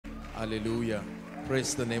Hallelujah.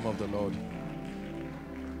 Praise the name of the Lord.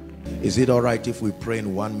 Is it all right if we pray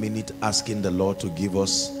in 1 minute, asking the Lord to give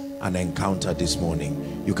us an encounter this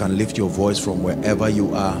morning? You can lift your voice from wherever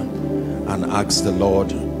you are and ask the Lord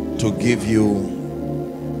to give you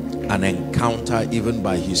an encounter even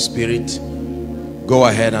by his Spirit. Go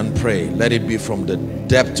ahead and pray. Let it be from the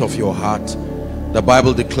depth of your heart. The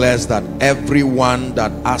Bible declares that everyone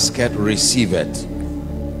that asketh receiveth.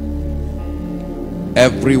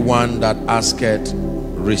 Everyone that asketh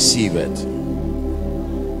receiveth.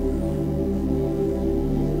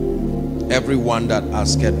 Everyone that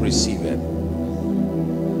asketh receiveth.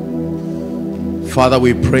 Father,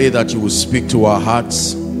 we pray that you will speak to our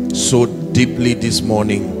hearts so deeply this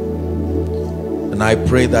morning, and I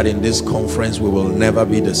pray that in this conference we will never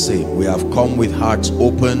be the same. We have come with hearts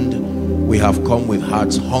opened, we have come with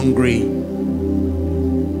hearts hungry,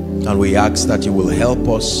 and we ask that you will help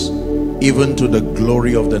us even to the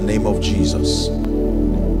glory of the name of Jesus.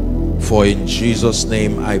 For in Jesus'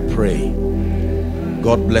 name I pray.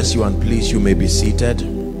 God bless you, and please, you may be seated.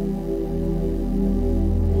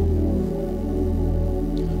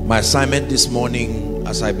 My assignment this morning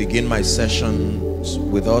as I begin my sessions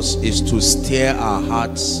with us is to stir our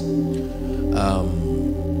hearts.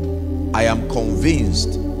 I am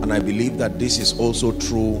convinced, and I believe that this is also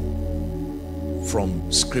true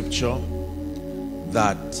from scripture,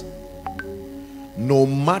 that no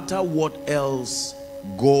matter what else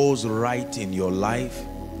goes right in your life,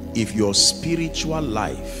 if your spiritual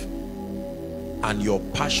life and your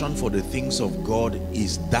passion for the things of God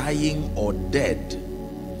is dying or dead,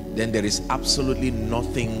 then there is absolutely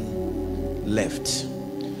nothing left.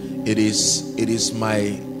 It is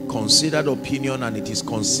my considered opinion, and it is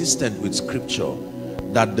consistent with scripture,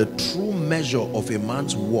 that the true measure of a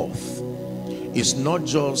man's worth is not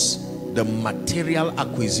just the material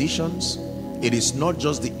acquisitions, it is not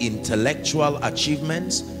just the intellectual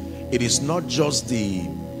achievements, it is not just the,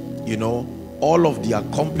 all of the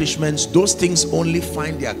accomplishments. Those things only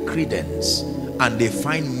find their credence and they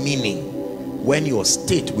find meaning when your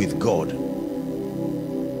state with God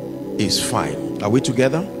is fine. Are we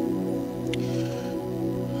together?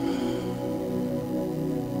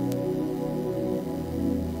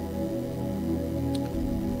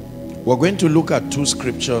 We're going to look at two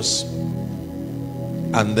scriptures,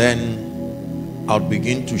 and then I'll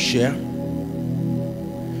begin to share.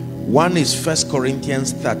 One is 1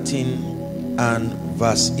 Corinthians 13 and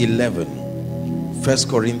verse 11. 1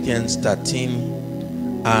 Corinthians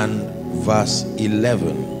 13 and verse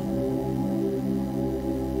 11.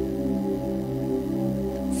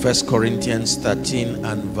 1 Corinthians 13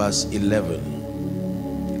 and verse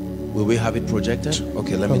 11. Will we have it projected?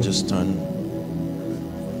 Okay, let me just turn.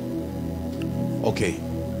 Okay.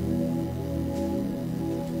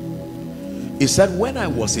 He said, when I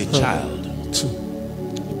was a child,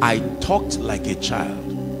 I talked like a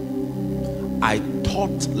child, I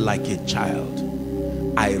thought like a child,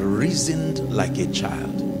 I reasoned like a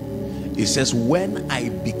child. It says, when I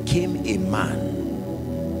became a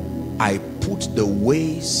man, I put the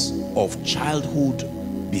ways of childhood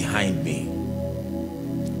behind me.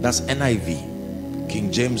 That's NIV.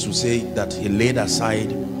 King James will say that he laid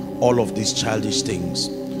aside all of these childish things.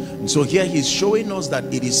 And so here he's showing us that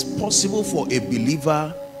it is possible for a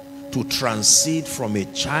believer to transit from a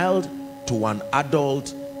child to an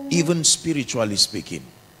adult, even spiritually speaking.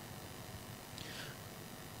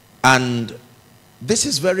 And this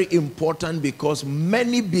is very important because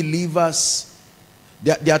many believers,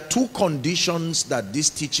 there are two conditions that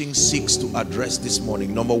this teaching seeks to address this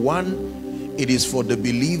morning. Number one, it is for the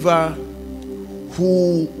believer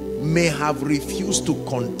who may have refused to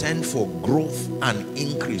contend for growth and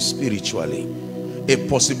increase spiritually. A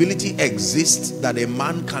possibility exists that a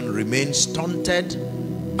man can remain stunted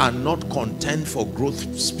and not contend for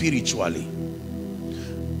growth spiritually.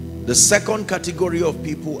 The second category of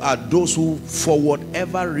people are those who, for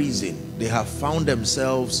whatever reason, they have found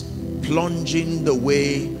themselves plunging the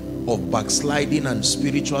way of backsliding and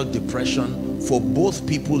spiritual depression. For both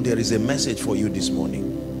people, there is a message for you this morning.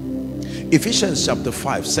 Ephesians chapter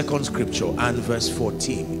 5, second scripture and verse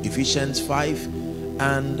 14. Ephesians 5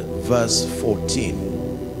 and verse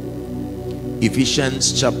 14.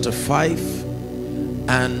 Ephesians chapter 5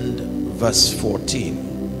 and verse 14.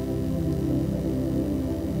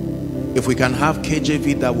 If we can have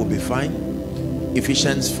KJV, that will be fine.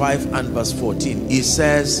 Ephesians 5 and verse 14. It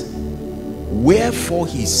says, wherefore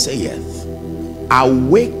he saith,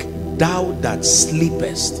 awake thou that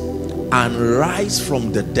sleepest, and rise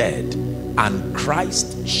from the dead, and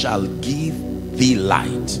Christ shall give thee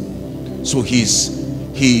light. So he's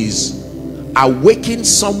awaken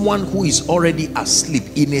someone who is already asleep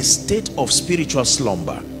in a state of spiritual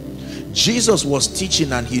slumber. Jesus was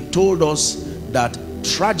teaching and he told us that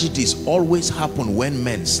tragedies always happen when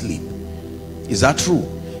men sleep. Is that true?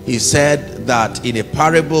 He said that in a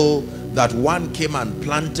parable that one came and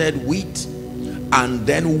planted wheat, and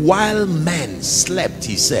then while men slept,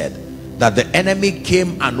 he said that the enemy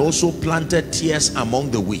came and also planted tares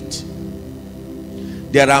among the wheat.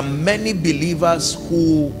 There are many believers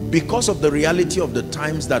who, because of the reality of the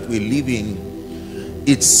times that we live in,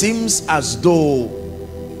 it seems as though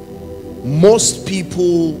most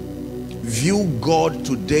people view God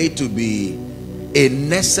today to be a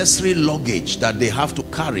necessary luggage that they have to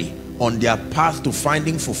carry on their path to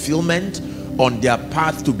finding fulfillment, on their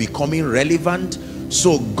path to becoming relevant.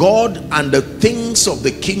 So God and the things of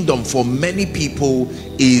the kingdom for many people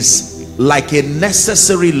is like a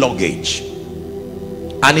necessary luggage,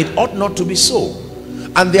 and it ought not to be so.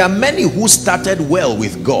 And there are many who started well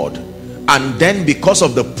with God, and then because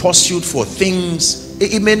of the pursuit for things,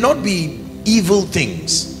 it may not be evil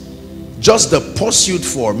things, just the pursuit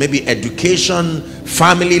for maybe education,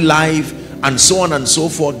 family life, and so on and so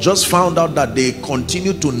forth, just found out that they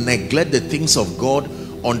continue to neglect the things of God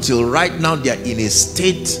until right now they are in a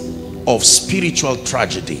state of spiritual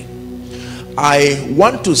tragedy. I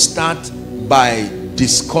want to start by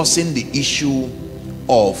discussing the issue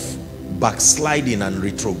of backsliding and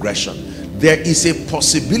retrogression. There is a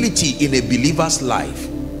possibility in a believer's life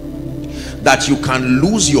that you can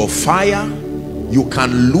lose your fire, you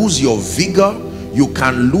can lose your vigor, you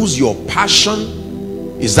can lose your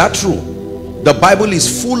passion. Is that true? The Bible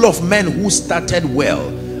is full of men who started well,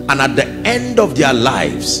 and at the end of their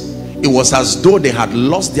lives, it was as though they had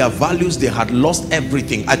lost their values, they had lost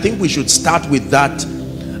everything. I think we should start with that,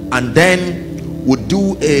 and then we'll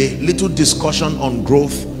do a little discussion on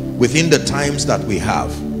growth within the times that we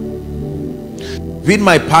have. With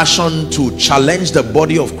my passion to challenge the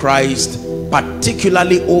body of Christ,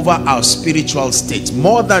 particularly over our spiritual state,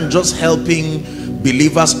 more than just helping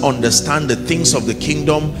believers understand the things of the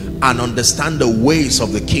kingdom and understand the ways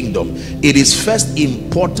of the kingdom. It is first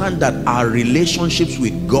important that our relationships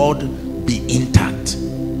with God be intact.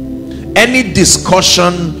 Any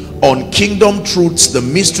discussion on kingdom truths, the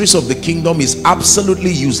mysteries of the kingdom, is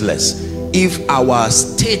absolutely useless if our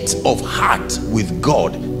state of heart with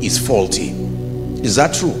God is faulty. Is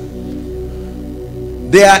that true?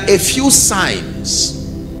 There are a few signs,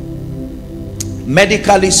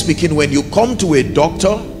 medically speaking, when you come to a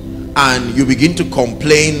doctor and you begin to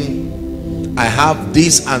complain, I have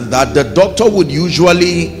this and that, the doctor would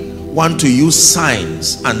usually want to use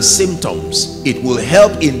signs and symptoms. It will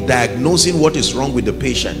help in diagnosing what is wrong with the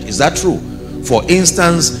patient. Is that true? For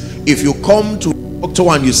instance, if you come to a doctor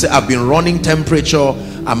and you say, I've been running temperature,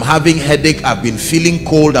 I'm having headache, I've been feeling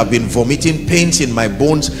cold, I've been vomiting, pains in my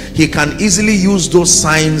bones, he can easily use those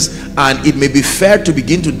signs, and it may be fair to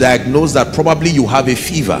begin to diagnose that probably you have a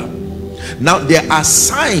fever. Now, there are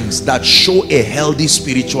signs that show a healthy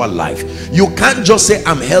spiritual life. You can't just say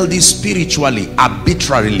I'm healthy spiritually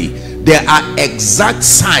arbitrarily. There are exact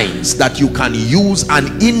signs that you can use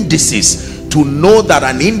and indices to know that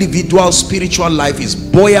an individual's spiritual life is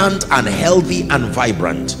buoyant and healthy and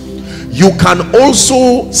vibrant. You can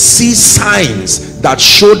also see signs that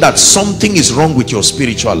show that something is wrong with your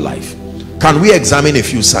spiritual life. Can we examine a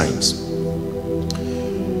few signs?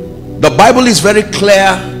 The Bible is very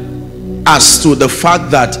clear as to the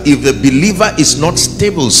fact that if the believer is not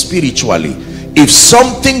stable spiritually, if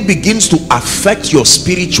something begins to affect your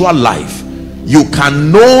spiritual life, you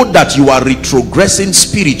can know that you are retrogressing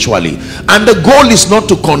spiritually. And the goal is not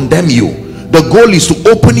to condemn you. The goal is to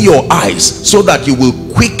open your eyes so that you will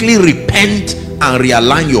quickly repent and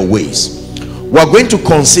realign your ways. We're going to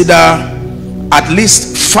consider at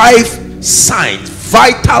least 5 signs,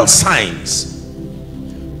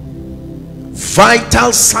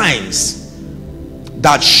 vital signs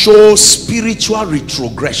that show spiritual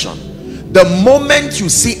retrogression. The moment you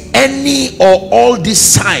see any or all these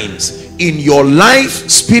signs in your life,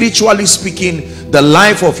 spiritually speaking, the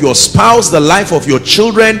life of your spouse, the life of your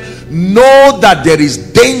children, know that there is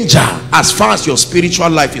danger as far as your spiritual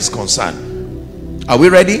life is concerned. Are we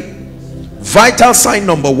ready? Vital sign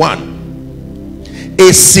number 1: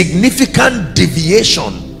 a significant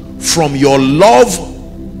deviation from your love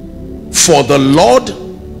for the Lord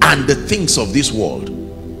and the things of this world.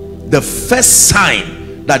 The first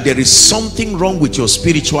sign that there is something wrong with your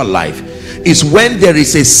spiritual life is when there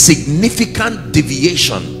is a significant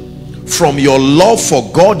deviation from your love for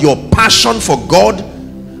God, your passion for God,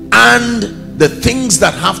 and the things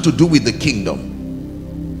that have to do with the kingdom.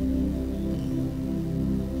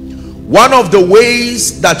 One of the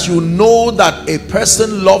ways that you know that a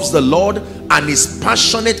person loves the Lord and is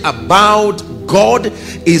passionate about God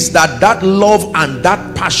is that that love and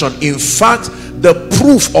that passion, in fact, the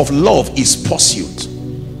proof of love is pursuit.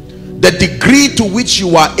 The degree to which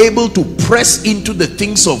you are able to press into the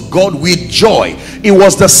things of God with joy. It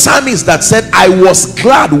was the psalmist that said, I was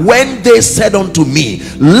glad when they said unto me,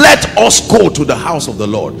 let us go to the house of the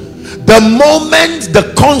Lord. The moment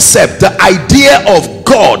the concept, the idea of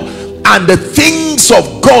God and the things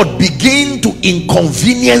of God begin to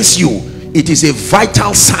inconvenience you, it is a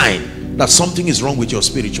vital sign that something is wrong with your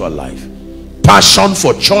spiritual life. Passion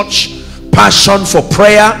for church, passion for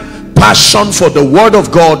prayer, passion for the word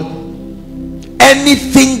of God,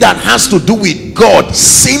 anything that has to do with God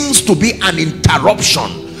seems to be an interruption,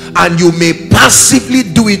 and you may passively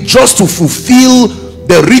do it just to fulfill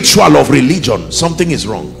the ritual of religion. Something is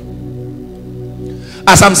wrong.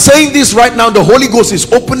 As I'm saying this right now, the Holy Ghost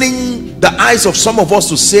is opening the eyes of some of us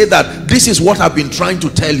to say that this is what I've been trying to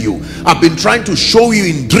tell you. I've been trying to show you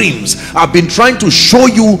in dreams. I've been trying to show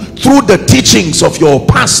you through the teachings of your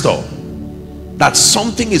pastor that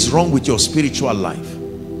something is wrong with your spiritual life.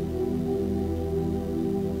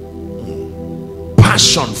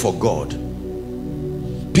 Passion for God.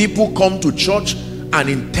 People come to church and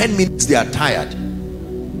in 10 minutes they are tired,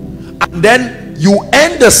 and then you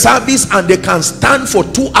end the service and they can stand for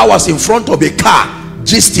 2 hours in front of a car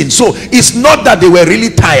gisting. So it's not that they were really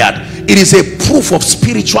tired, it is a proof of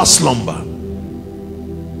spiritual slumber.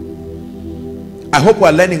 I hope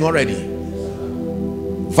we're learning already.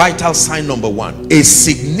 Vital sign number one, a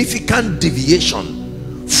significant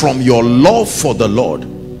deviation from your love for the Lord.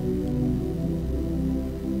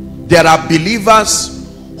 There are believers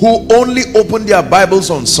who only open their Bibles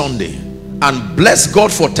on Sunday, and bless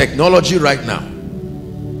God for technology right now.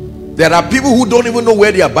 There are people who don't even know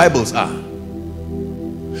where their Bibles are.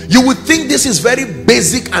 You would think this is very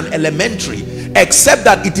basic and elementary, except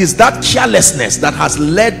that it is that carelessness that has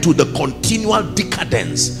led to the continual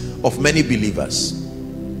decadence of many believers.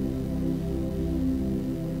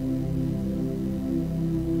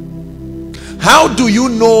 How do you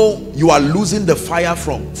know you are losing the fire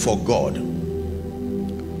for God?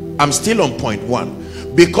 I'm still on point one.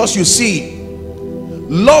 Because you see,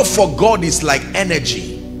 love for God is like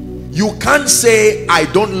energy. You can't say I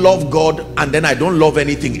don't love God and then I don't love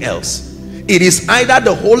anything else. It is either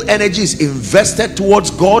the whole energy is invested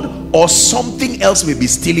towards God or something else may be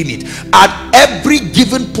stealing it. At every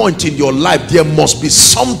given point in your life, there must be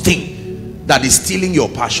something that is stealing your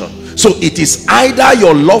passion. So it is either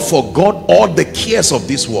your love for God or the cares of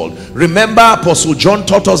this world. Remember, Apostle John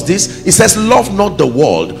taught us this. He says, love not the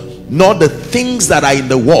world, nor the things that are in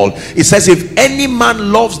the world. It says, if any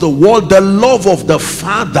man loves the world, the love of the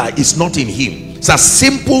Father is not in him. It's as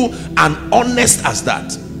simple and honest as that.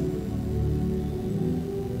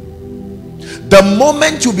 The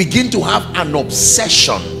moment you begin to have an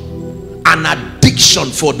obsession, an addiction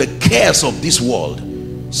for the cares of this world,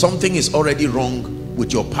 something is already wrong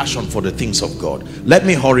with your passion for the things of God. Let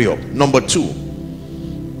me hurry up. Number two,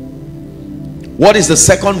 what is the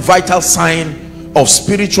second vital sign of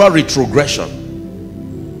spiritual retrogression?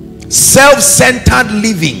 Self-centered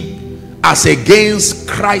living as against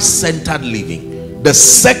Christ-centered living. The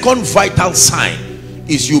second vital sign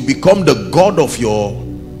is you become the God of your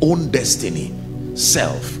own destiny.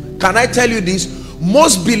 Self. Can I tell you this?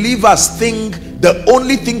 Most believers think the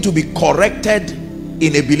only thing to be corrected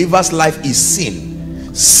in a believer's life is sin.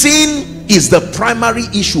 Sin is the primary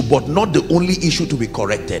issue, but not the only issue to be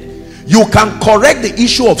corrected. You can correct the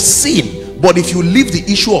issue of sin, but if you leave the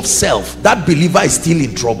issue of self, that believer is still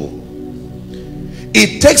in trouble.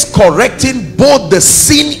 It takes correcting both the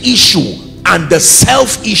sin issue and the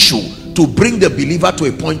self issue to bring the believer to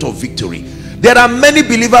a point of victory. There are many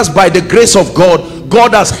believers, by the grace of God,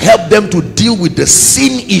 God has helped them to deal with the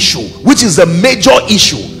sin issue, which is a major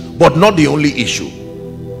issue, but not the only issue.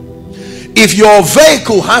 If your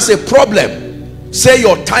vehicle has a problem, say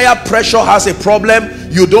your tire pressure has a problem,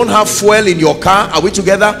 you don't have fuel in your car, are we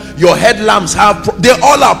together? Your headlamps have, they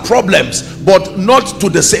all are problems, but not to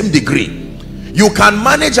the same degree. You can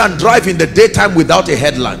manage and drive in the daytime without a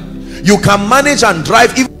headlamp. You can manage and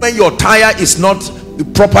drive even when your tire is not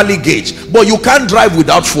properly gauged, but you can't drive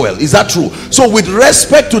without fuel. Is that true? So with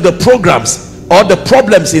respect to the programs or the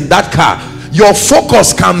problems in that car, your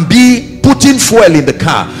focus can be putting fuel in the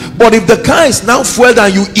car. But if the car is now fueled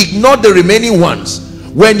and you ignore the remaining ones,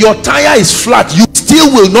 when your tire is flat, you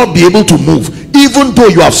still will not be able to move, even though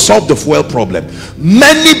you have solved the fuel problem.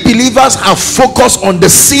 Many believers have focused on the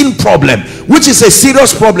sin problem, which is a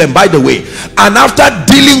serious problem, by the way, and after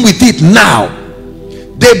dealing with it now,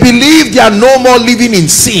 they believe they are no more living in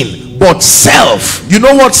sin, but self. You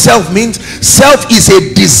know what self means? Self is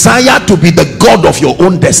a desire to be the God of your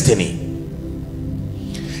own destiny.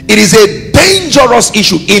 It is a dangerous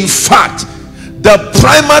issue. In fact, the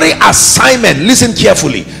primary assignment, listen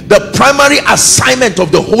carefully, the primary assignment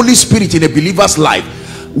of the Holy Spirit in a believer's life,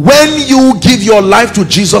 when you give your life to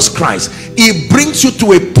Jesus Christ, it brings you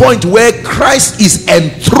to a point where Christ is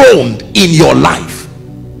enthroned in your life.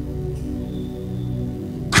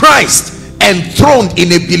 Christ enthroned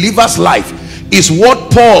in a believer's life is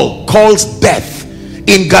what Paul calls death.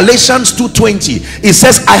 In Galatians 2:20, it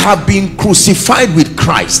says, I have been crucified with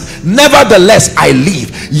Christ, nevertheless I live,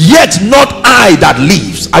 yet not I that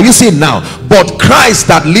lives. Are you seeing now? But Christ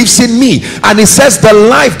that lives in me. And it says, the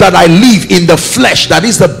life that I live in the flesh, that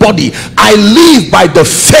is the body, I live by the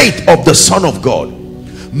faith of the Son of God.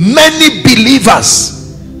 Many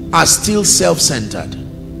believers are still self-centered.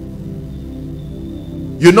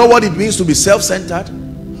 You know what it means to be self-centered?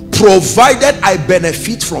 Provided I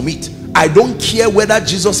benefit from it, I don't care whether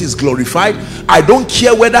Jesus is glorified. I don't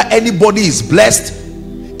care whether anybody is blessed.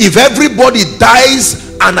 If everybody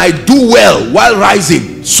dies and I do well while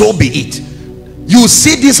rising, so be it. You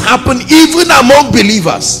see this happen even among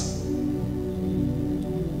believers.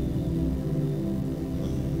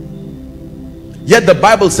 Yet the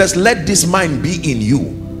Bible says, let this mind be in you,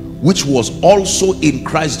 which was also in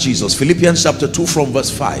Christ Jesus. Philippians chapter 2 from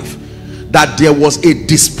verse 5. That there was a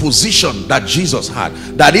disposition that Jesus had,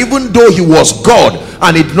 that even though he was God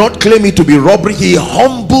and he did not claim it to be robbery, he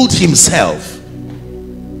humbled himself.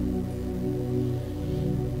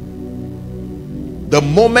 The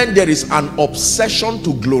moment there is an obsession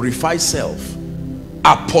to glorify self,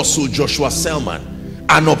 Apostle Joshua Selman,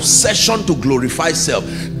 an obsession to glorify self,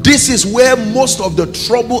 this is where most of the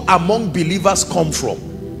trouble among believers come from.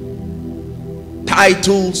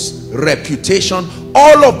 Titles, reputation,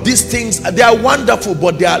 all of these things, they are wonderful,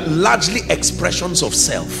 but they are largely expressions of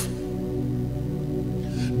self.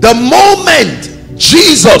 The moment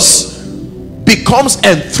Jesus becomes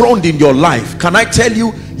enthroned in your life, can I tell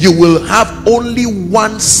you, you will have only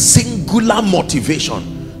one singular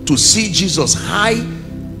motivation: to see Jesus high,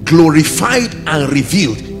 glorified and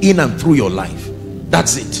revealed in and through your life.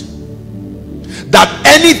 That's it. That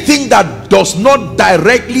anything that does not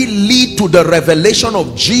directly lead to the revelation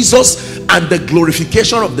of Jesus and the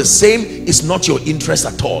glorification of the same is not your interest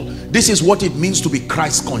at all. This is what it means to be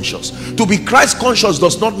Christ conscious. To be Christ conscious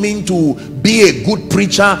does not mean to be a good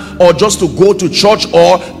preacher or just to go to church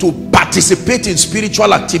or to participate in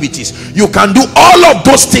spiritual activities. You can do all of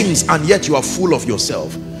those things and yet you are full of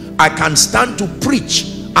yourself. I can stand to preach,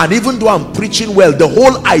 and even though I'm preaching well, the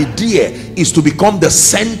whole idea is to become the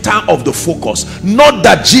center of the focus, not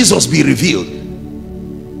that Jesus be revealed.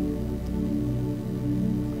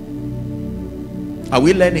 Are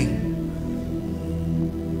we learning?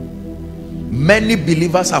 Many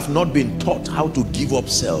believers have not been taught how to give up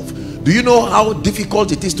self. Do you know how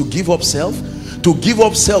difficult it is to give up self? To give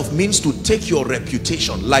up self means to take your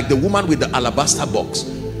reputation, like the woman with the alabaster box.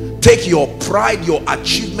 Take your pride, your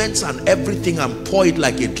achievements and everything and pour it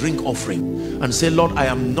like a drink offering and say, Lord, I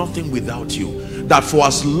am nothing without you. That for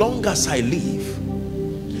as long as I live,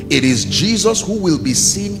 it is Jesus who will be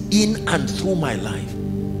seen in and through my life.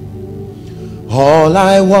 All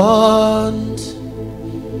I want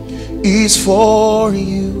is for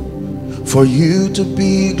you to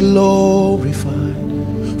be glorified,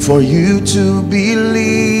 for you to be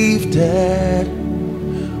lifted.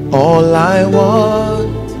 All I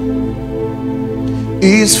want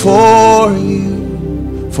is for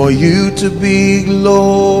you to be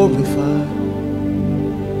glorified.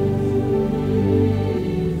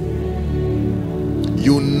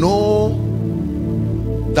 You know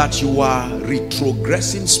that you are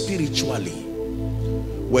retrogressing spiritually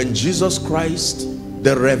when Jesus Christ,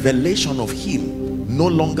 the revelation of him, no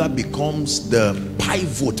longer becomes the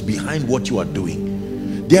pivot behind what you are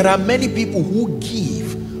doing. There are many people who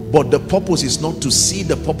give, but the purpose is not to see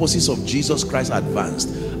the purposes of Jesus Christ advanced.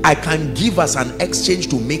 I can give as an exchange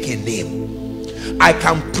to make a name. I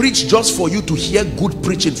can preach just for you to hear good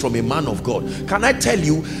preaching from a man of God. Can I tell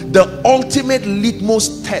you, the ultimate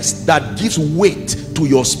litmus test that gives weight to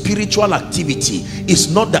your spiritual activity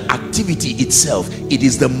is not the activity itself, it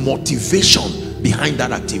is the motivation behind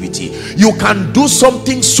that activity. You can do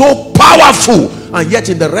something so powerful and yet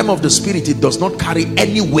in the realm of the spirit it does not carry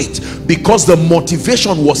any weight, because the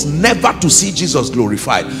motivation was never to see Jesus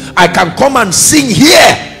glorified. I can come and sing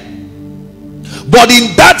here, but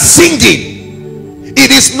in that singing, it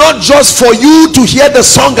is not just for you to hear the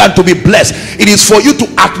song and to be blessed. It is for you to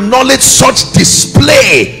acknowledge such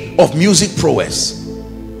display of music prowess.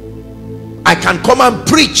 I can come and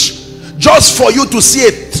preach just for you to see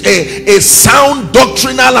a a sound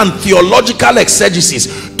doctrinal and theological exegesis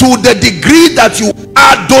to the degree that you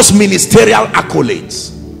add those ministerial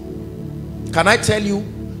accolades. Can I tell you,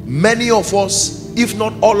 many of us, if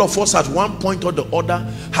not all of us, at one point or the other,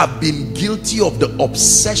 have been guilty of the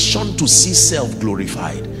obsession to see self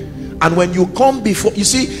glorified. And when you come before, you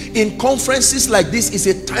see, in conferences like this is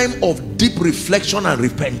a time of deep reflection and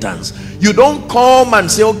repentance. You don't come and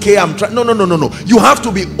say, okay, I'm trying. No. You have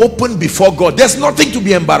to be open before God. There's nothing to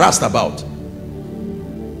be embarrassed about.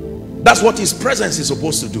 That's what his presence is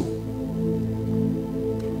supposed to do.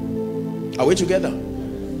 Are we together?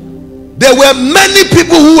 There were many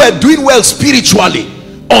people who were doing well spiritually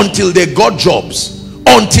until they got jobs,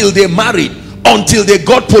 until they married, until they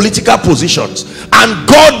got political positions, and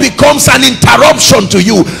God becomes an interruption to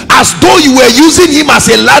you, as though you were using him as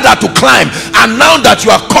a ladder to climb. And now that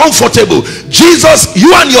you are comfortable, Jesus,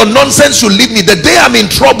 you and your nonsense should leave me. The day I'm in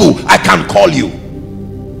trouble, I can call you.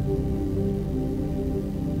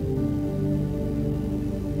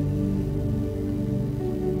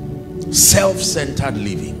 Self-centered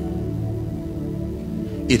living.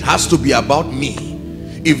 It has to be about me.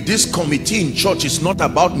 If this committee in church is not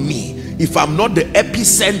about me, if I'm not the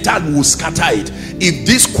epicenter, we'll scatter it. If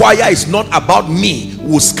this choir is not about me,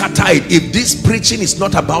 we'll scatter it. If this preaching is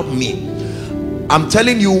not about me, I'm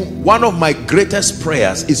telling you, one of my greatest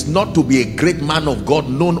prayers is not to be a great man of God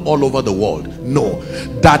known all over the world. No,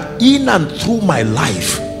 that in and through my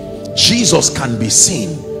life, Jesus can be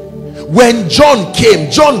seen. When John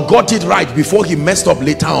came, John got it right before he messed up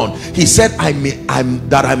later on. He said, I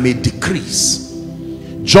may decrease.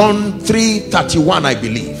 John 3:31, I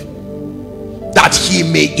believe, that he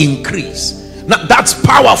may increase. Now that's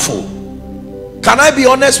powerful. Can I be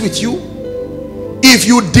honest with you? If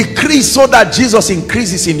you decrease so that Jesus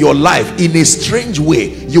increases in your life in a strange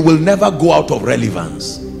way, you will never go out of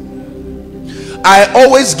relevance. I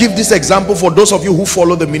always give this example for those of you who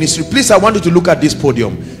follow the ministry. Please, I want you to look at this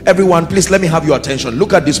podium. Everyone, please let me have your attention.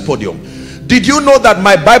 Look at this podium. Did you know that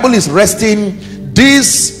my Bible is resting?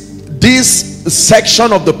 This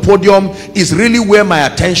section of the podium is really where my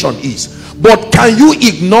attention is. But can you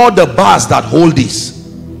ignore the bars that hold this?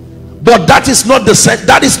 But that is not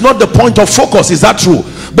the point of focus. Is that true?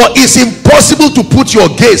 But it's impossible to put your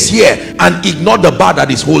gaze here and ignore the bar that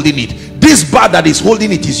is holding it. This bar that is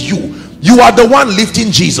holding it is you. You are the one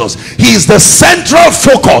lifting Jesus. He is the central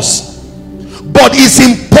focus. But it's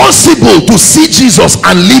impossible to see Jesus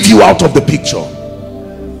and leave you out of the picture.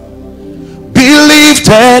 Be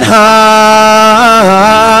lifted high,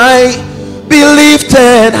 be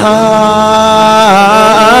lifted high,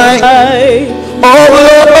 oh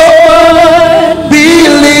Lord, be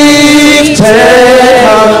lifted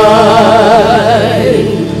high,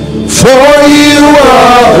 for you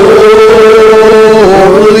are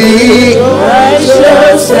holy,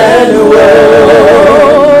 righteous and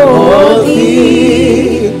worthy,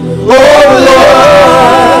 oh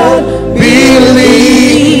Lord, be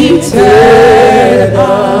lifted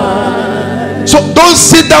high. So don't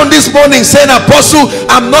sit down this morning saying, Apostle,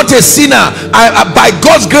 I'm not a sinner. By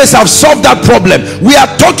God's grace I've solved that problem. We are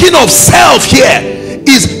talking of self here.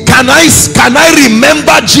 Can I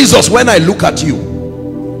remember Jesus when I look at you?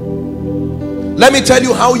 Let me tell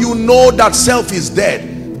you how you know that self is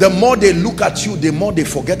dead. The more they look at you, the more they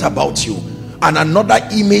forget about you, and another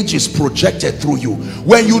image is projected through you.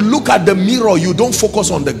 When you look at the mirror, you don't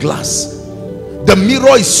focus on the glass. The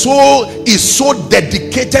mirror is so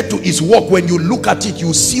dedicated to its work. When you look at it,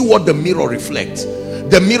 you see what the mirror reflects.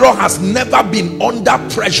 The mirror has never been under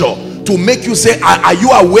pressure to make you say, are you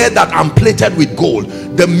aware that I'm plated with gold?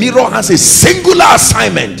 The mirror has a singular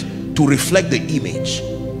assignment to reflect the image.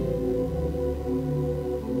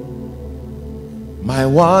 My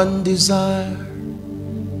one desire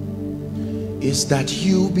is that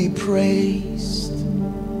you be praised,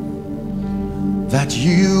 that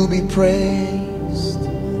you be praised,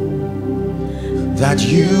 that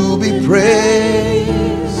you be praised.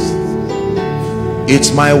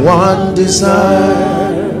 It's my one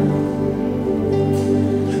desire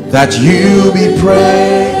that you be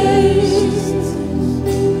praised,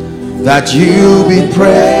 that you be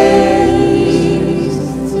praised.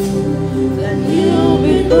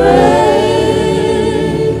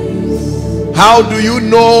 How do you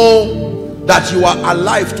know that you are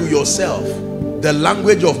alive to yourself? The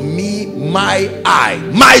language of me, my, I,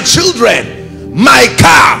 my children, my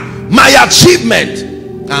car, my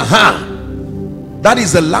achievement. That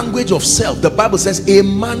is the language of self. The Bible says a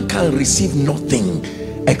man can receive nothing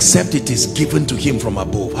except it is given to him from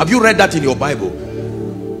above. Have you read that in your Bible?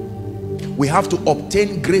 We have to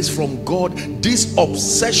obtain grace from God. This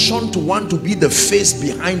obsession to want to be the face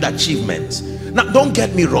behind achievements, Now, don't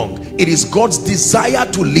get me wrong. It is God's desire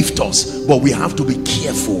to lift us, but we have to be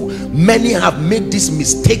careful. Many have made this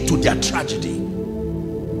mistake to their tragedy.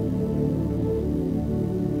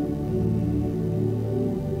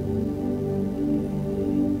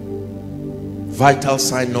 Vital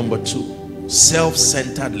sign number 2,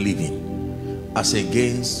 self-centered living as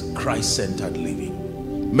against Christ-centered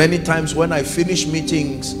living. Many times when I finish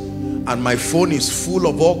meetings and my phone is full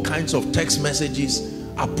of all kinds of text messages,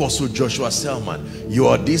 Apostle Joshua Selman, you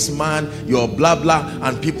are this man, you are blah blah,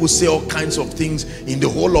 and people say all kinds of things in the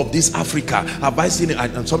whole of this Africa. Have I seen it?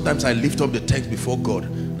 And sometimes I lift up the text before God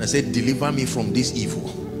and I say, deliver me from this evil.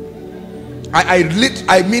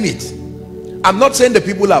 I mean it. I'm not saying the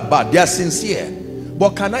people are bad, they are sincere,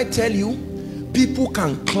 but can I tell you, people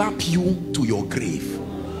can clap you to your grave.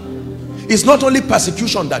 It's not only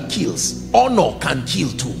persecution that kills, honor can kill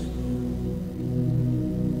too.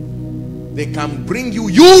 They can bring you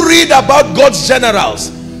read about God's generals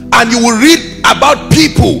and you will read about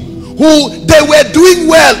people who they were doing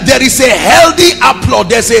well. There is a healthy applaud,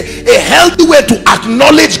 there's a healthy way to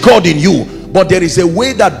acknowledge God in you, but there is a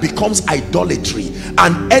way that becomes idolatry,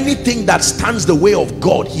 and anything that stands the way of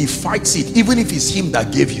God, he fights it, even if it's him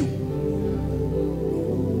that gave you.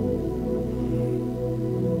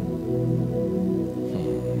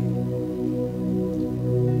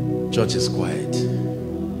 Church is quiet.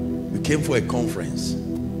 We came for a conference.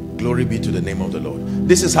 Glory be to the name of the Lord.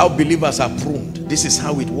 This is how believers are pruned. This is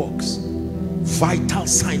how it works. Vital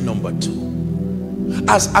sign number 2.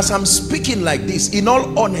 As I'm speaking like this, in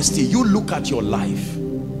all honesty, you look at your life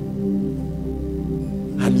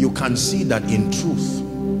and you can see that in truth,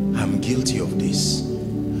 I'm guilty of this.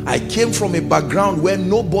 I came from a background where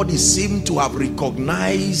nobody seemed to have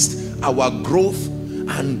recognized our growth,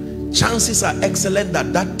 and chances are excellent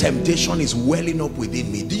that that temptation is welling up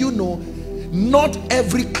within me. Do you know, not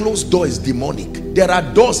every closed door is demonic. There are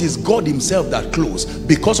doors is God himself that closed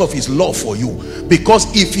because of his love for you. Because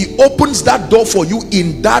if he opens that door for you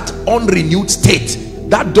in that unrenewed state,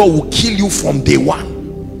 that door will kill you from day one.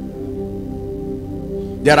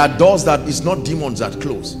 There are doors that is not demons that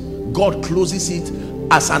close. God closes it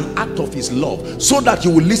as an act of his love, so that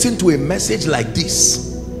you will listen to a message like this.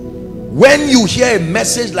 When you hear a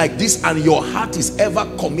message like this and your heart is ever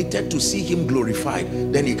committed to see him glorified,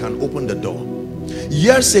 then he can open the door.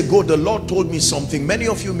 Years ago, the Lord told me something. Many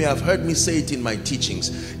of you may have heard me say it in my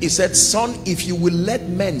teachings. He said, son, if you will let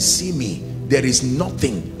men see me, there is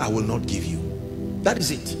nothing I will not give you. That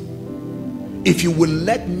is it. If you will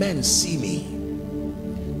let men see me.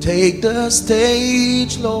 Take the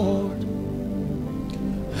stage, Lord.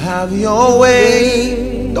 Have your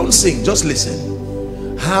way. Don't sing, just listen.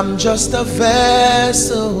 I'm just a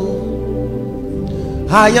vessel.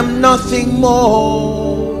 I am nothing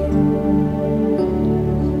more.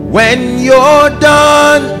 When you're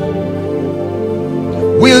done,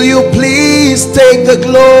 will you please take the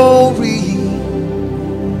glory?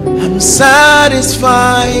 I'm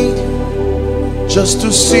satisfied just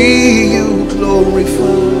to see you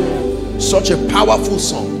glorified. Such a powerful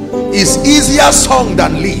song. It's easier song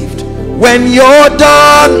than lived. When you're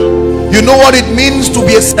done, you know what it means to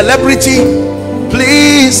be a celebrity.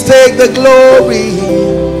 Please take the glory.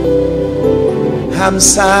 I'm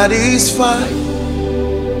satisfied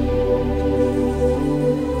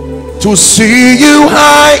to see you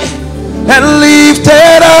high and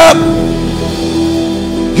lifted up.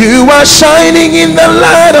 You are shining in the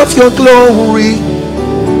light of your glory.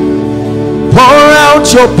 Pour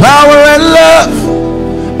out your power and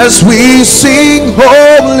love as we sing,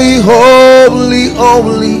 holy, holy,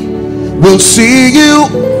 holy. We'll see you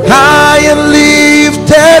high and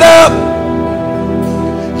lifted up.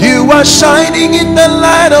 You are shining in the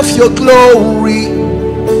light of your glory.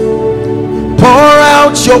 Pour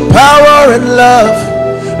out your power and love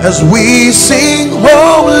as we sing,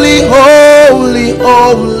 holy, holy,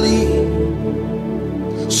 holy.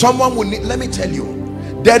 Someone will need, let me tell you,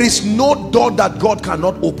 there is no door that God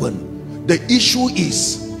cannot open. The issue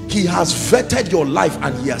is, he has vetted your life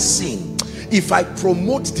and he has seen, if I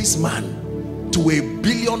promote this man to $1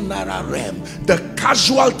 billion realm, the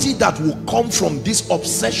casualty that will come from this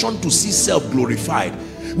obsession to see self glorified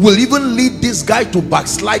will even lead this guy to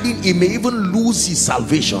backsliding. He may even lose his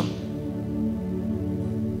salvation.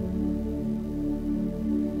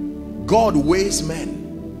 God weighs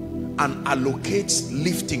men and allocates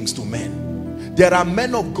liftings to men. There are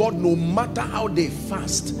men of God, no matter how they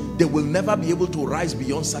fast, they will never be able to rise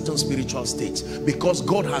beyond certain spiritual states, because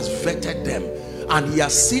God has vetted them and he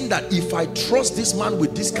has seen that if I trust this man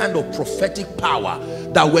with this kind of prophetic power,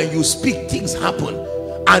 that when you speak, things happen,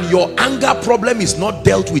 and your anger problem is not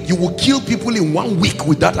dealt with, you will kill people in 1 week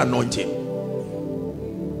with that anointing.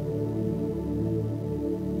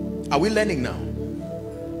 Are we learning now?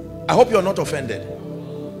 I hope you're not offended.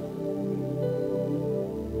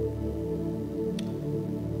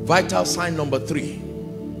 Vital sign number 3.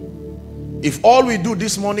 If all we do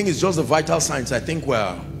this morning is just the vital signs, I think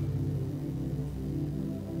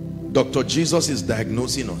Dr. Jesus is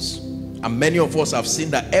diagnosing us. And many of us have seen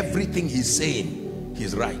that everything he's saying,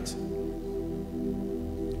 he's right.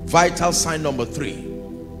 Vital sign number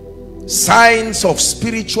 3. Signs of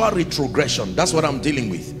spiritual retrogression. That's what I'm dealing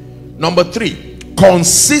with. Number 3.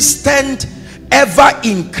 Consistent, ever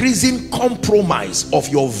increasing compromise of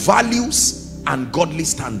your values and godly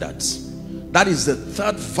standards. That is the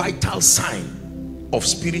third vital sign of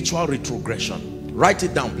spiritual retrogression. Write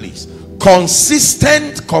it down, please.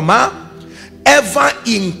 Consistent, ever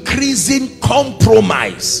increasing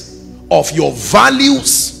compromise of your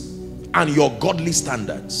values and your godly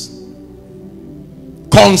standards.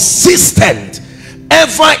 Consistent,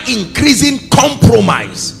 ever increasing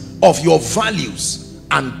compromise of your values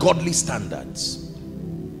and godly standards.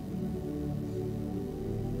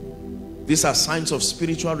 These are signs of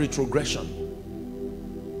spiritual retrogression.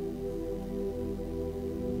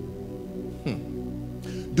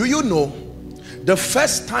 Do you know the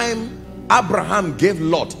first time Abraham gave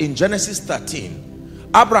Lot in Genesis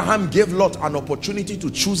 13, Abraham gave Lot an opportunity to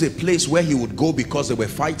choose a place where he would go because they were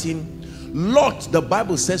fighting. Lot, the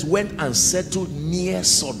Bible says, went and settled near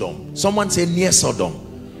Sodom. Someone say near Sodom.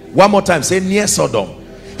 One more time, say near Sodom.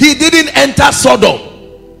 He didn't enter Sodom.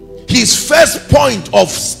 His first point of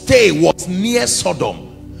stay was near Sodom.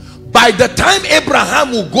 By the time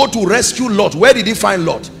Abraham would go to rescue Lot, where did he find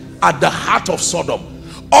Lot? At the heart of Sodom.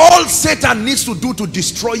 All Satan needs to do to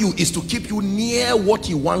destroy you is to keep you near what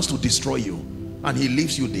he wants to destroy you, and he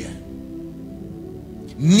leaves you there,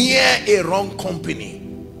 near a wrong company,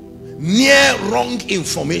 near wrong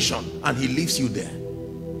information, and he leaves you there,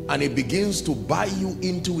 and he begins to buy you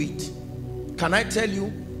into it. Can I tell you,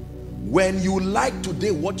 when you like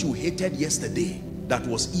today what you hated yesterday that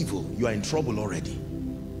was evil, you are in trouble already.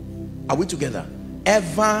 Are we together?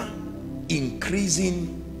 Ever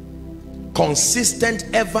increasing, consistent,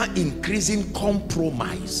 ever increasing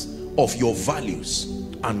compromise of your values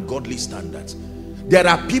and godly standards. There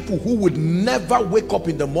are people who would never wake up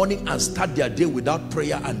in the morning and start their day without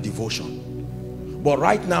prayer and devotion. But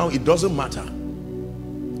right now, it doesn't matter.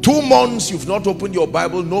 2 months you've not opened your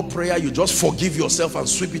Bible, no prayer, you just forgive yourself and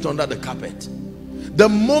sweep it under the carpet. The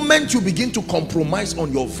moment you begin to compromise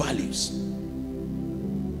on your values.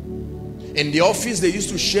 In the office, they used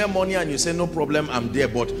to share money and you say, no problem, I'm there.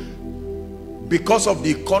 But because of the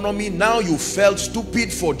economy, now you felt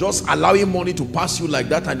stupid for just allowing money to pass you like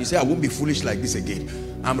that, and you say, I won't be foolish like this again.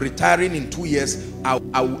 I'm retiring in 2 years. I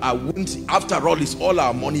won't. After all, it's all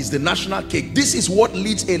our money. It's the national cake. This is what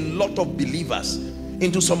leads a lot of believers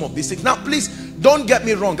into some of these things. Now, please don't get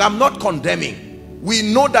me wrong. I'm not condemning. We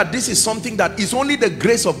know that this is something that is only the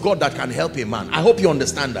grace of God that can help a man. I hope you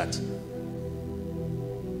understand that.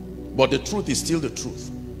 But the truth is still the truth.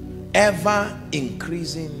 Ever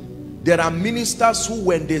increasing. There are ministers who,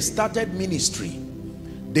 when they started ministry,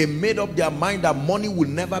 they made up their mind that money will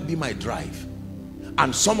never be my drive,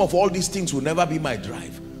 and some of all these things will never be my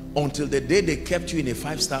drive, until the day they kept you in a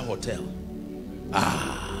 5-star hotel.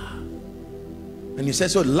 And you say,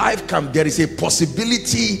 so life can, there is a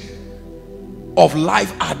possibility of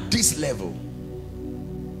life at this level.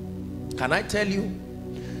 Can I tell you,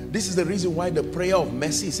 this is the reason why the prayer of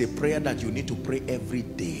mercy is a prayer that you need to pray every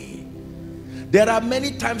day. There are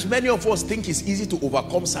many times many of us think it's easy to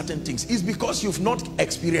overcome certain things. It's because you've not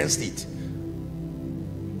experienced it.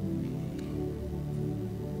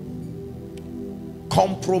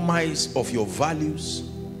 Compromise of your values,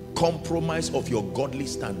 compromise of your godly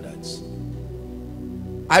standards.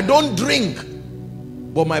 I don't drink,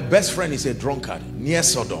 but my best friend is a drunkard near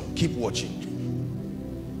Sodom. Keep watching.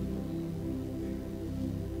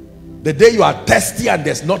 The day you are thirsty and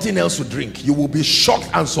there's nothing else to drink, you will be shocked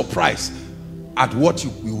and surprised at what you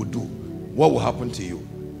will do. What will happen to you?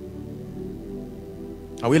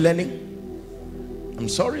 Are we learning? I'm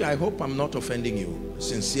sorry, I hope I'm not offending you.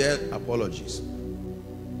 Sincere apologies.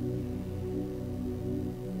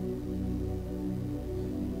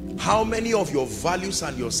 How many of your values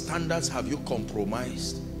and your standards have you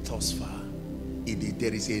compromised thus far?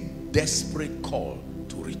 There is a desperate call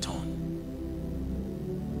to return.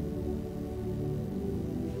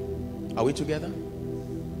 Are we together?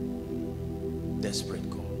 Desperate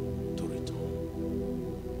call to return.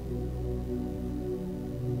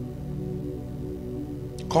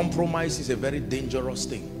 Compromise is a very dangerous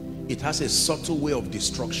thing. It has a subtle way of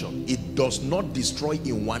destruction. It does not destroy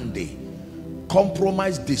in one day.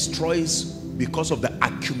 Compromise destroys because of the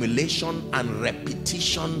accumulation and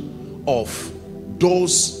repetition of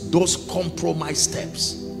those compromise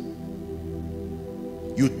steps.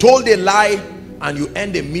 You told a lie and you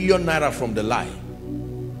earned #1 million from the lie.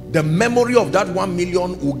 The memory of that 1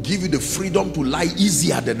 million will give you the freedom to lie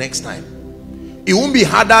easier the next time. It won't be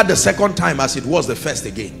harder the second time as it was the first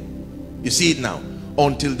again. You see it now.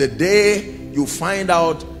 Until the day you find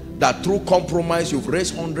out that through compromise you've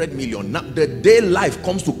raised 100 million. Now the day life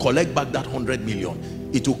comes to collect back that 100 million,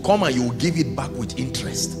 it will come and you will give it back with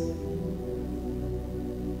interest.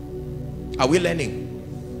 Are we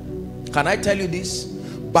learning? Can I tell you this?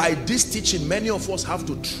 By this teaching, many of us have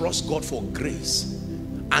to trust God for grace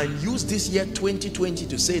and use this year 2020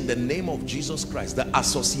 to say, in the name of Jesus Christ, the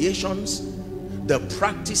associations, the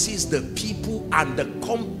practices, the people, and the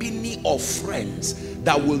company of friends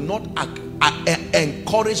that will not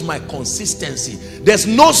encourage my consistency. There's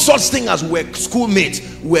no such thing as we're schoolmates,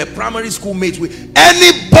 we're primary schoolmates.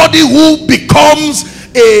 Anybody who becomes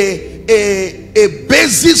a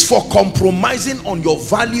basis for compromising on your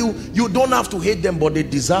value, you don't have to hate them, but they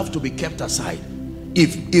deserve to be kept aside.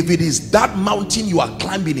 If it is that mountain you are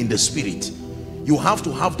climbing in the spirit, you have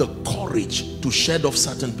to have the courage to shed off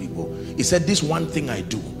certain people. He said, this one thing I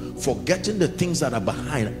do, forgetting the things that are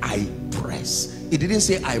behind, I press. It didn't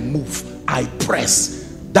say I move, I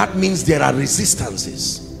press. That means there are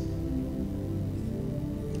resistances.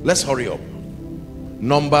 Let's hurry up.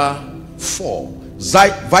 Number 4,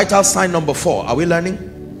 vital sign number 4. Are we learning?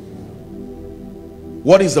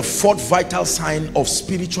 What is the 4th vital sign of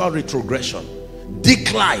spiritual retrogression?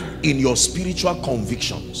 Decline in your spiritual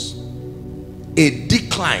convictions. A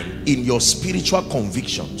decline in your spiritual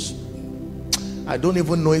convictions. I don't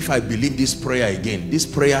even know if I believe this prayer again. This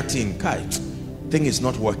prayer thing is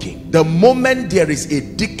not working. The moment there is a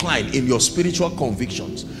decline in your spiritual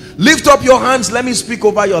convictions, lift up your hands. Let me speak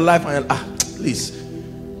over your life. And please,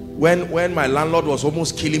 when my landlord was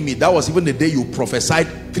almost killing me, that was even the day you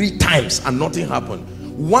prophesied 3 times and nothing happened.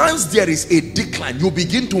 Once there is a decline, you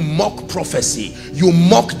begin to mock prophecy. You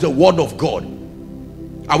mock the word of God.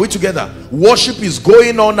 Are we together? Worship is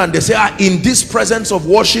going on and they say, in this presence of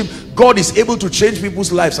worship, God is able to change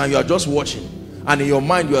people's lives, and you are just watching. And in your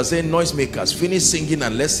mind you are saying, noisemakers, finish singing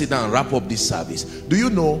and let's sit down and wrap up this service. Do you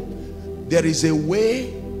know there is a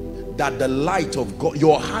way that the light of God,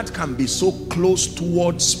 your heart can be so close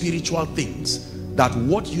towards spiritual things that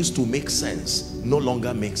what used to make sense no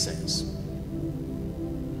longer makes sense.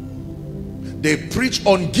 They preach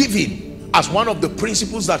on giving as one of the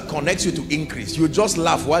principles that connects you to increase. You just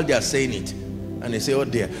laugh while they are saying it and they say, oh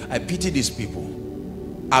dear, I pity these people.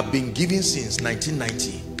 I've been giving since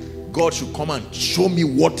 1990. God should come and show me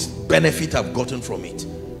what benefit I've gotten from it.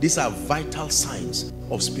 These are vital signs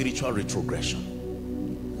of spiritual retrogression.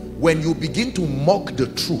 When you begin to mock the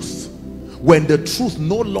truth, when the truth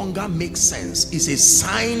no longer makes sense, is a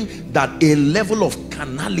sign that a level of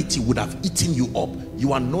carnality would have eaten you up.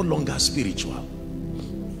 You are no longer spiritual.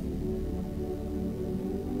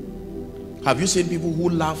 Have you seen people who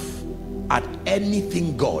laugh at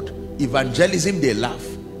anything God? Evangelism, they laugh.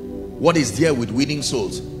 What is there with winning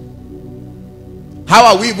souls? How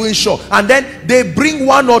are we even sure? And then they bring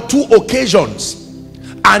 1 or 2 occasions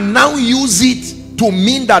and now use it to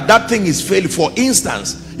mean that that thing is failed. For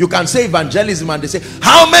instance, you can say evangelism and they say,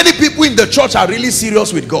 how many people in the church are really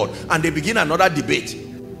serious with God? And they begin another debate.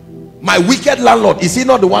 My wicked landlord, is he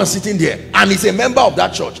not the one sitting there? And he's a member of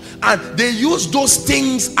that church. And they use those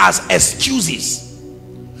things as excuses.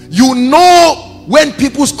 You know when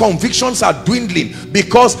people's convictions are dwindling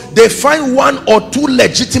because they find 1 or 2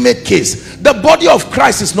 legitimate cases. The body of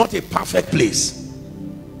Christ is not a perfect place.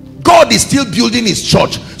 God is still building his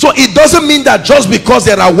church. So it doesn't mean that just because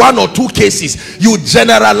there are 1 or 2 cases, you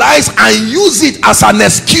generalize and use it as an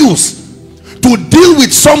excuse to deal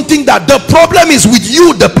with something that the problem is with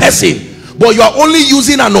you, the person, but you are only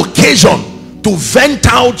using an occasion to vent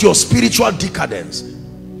out your spiritual decadence.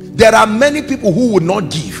 There are many people who would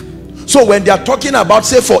not give. So when they are talking about,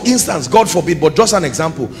 say for instance, God forbid, but just an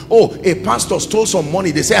example, oh, a pastor stole some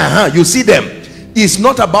money, they say, you see them. It's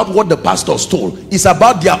not about what the pastor stole, it's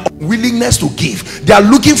about their willingness to give. They are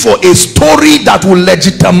looking for a story that will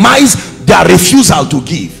legitimize their refusal to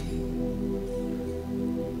give.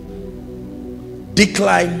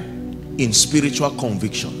 Decline in spiritual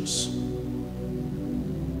convictions.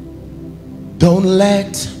 Don't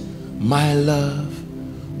let my love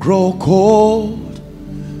grow cold.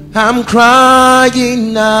 I'm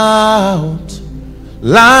crying out.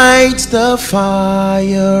 Light the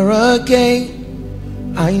fire again.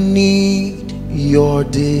 I need your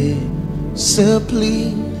discipline.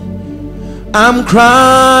 I'm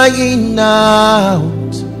crying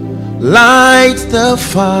out. Light the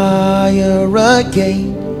fire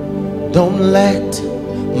again. Don't let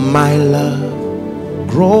my love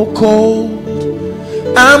grow cold.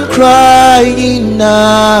 I'm crying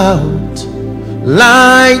out,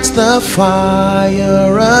 light the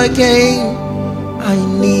fire again. I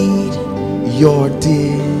need your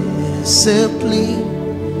discipline.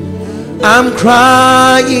 I'm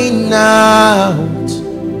crying out.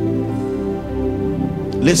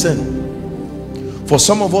 Listen, for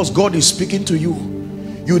some of us, God is speaking to you.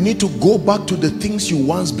 You need to go back to the things you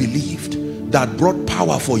once believed that brought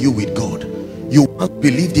power for you with God. You once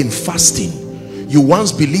believed in fasting. You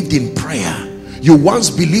once believed in prayer. You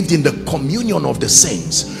once believed in the communion of the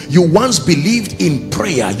saints. You once believed in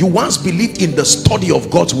prayer. You once believed in the study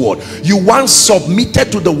of God's word. You once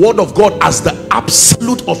submitted to the word of God as the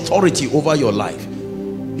absolute authority over your life.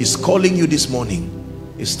 He's calling you this morning.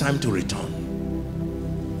 It's time to return.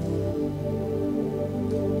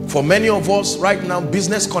 For many of us right now,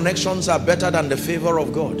 business connections are better than the favor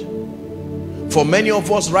of God. For many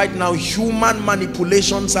of us right now, human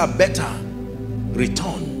manipulations are better.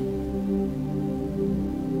 Return.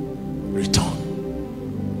 Return.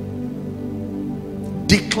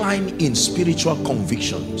 Decline in spiritual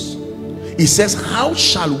convictions. He says, how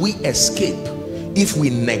shall we escape if we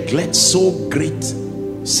neglect so great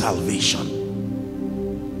salvation?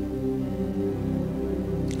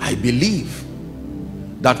 I believe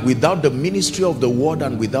that without the ministry of the word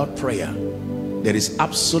and without prayer, there is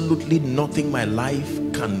absolutely nothing my life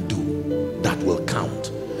can do that will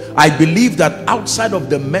count. I believe that outside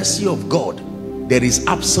of the mercy of God, there is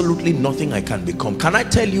absolutely nothing I can become. Can I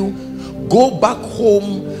tell you, go back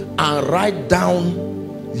home and write down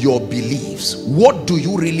your beliefs. What do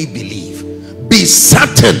you really believe? Be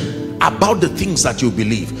certain about the things that you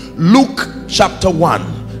believe. Luke chapter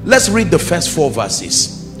 1. Let's read the first 4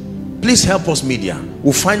 verses. Please help us, media.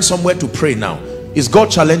 We'll find somewhere to pray now. Is God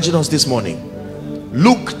challenging us this morning?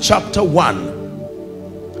 Luke chapter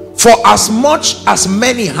 1. For as much as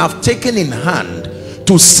many have taken in hand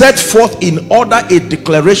to set forth in order a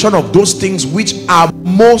declaration of those things which are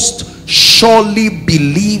most surely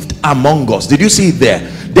believed among us. Did you see it there?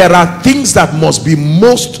 There are things that must be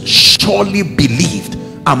most surely believed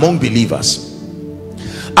among believers.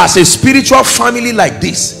 As a spiritual family like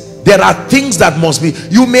this, there are things that must be.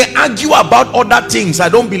 You may argue about other things. I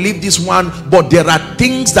don't believe this one, but there are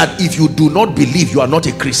things that if you do not believe, you are not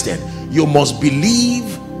a Christian. You must believe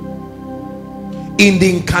in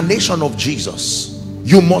the incarnation of Jesus.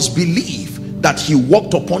 You must believe that he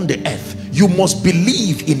walked upon the earth. You must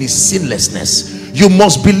believe in his sinlessness. You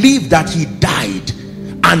must believe that he died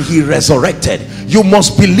and he resurrected. You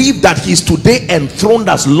must believe that he is today enthroned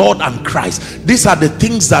as Lord and Christ. These are the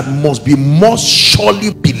things that must be most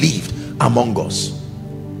surely believed among us.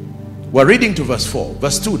 We're reading to verse 4.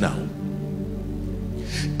 Verse 2 now.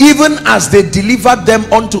 Even as they delivered them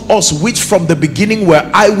unto us, which from the beginning were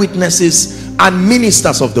eyewitnesses and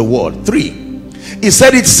ministers of the word. 3. He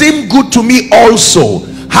said, it seemed good to me also,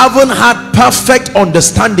 having had perfect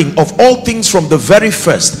understanding of all things from the very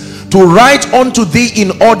first, to write unto thee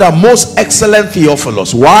in order, most excellent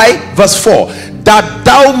Theophilus. Why? Verse 4. That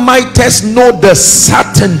thou mightest know the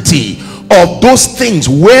certainty of those things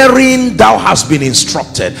wherein thou hast been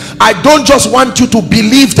instructed. I don't just want you to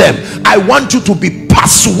believe them. I want you to be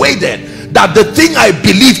persuaded that the thing I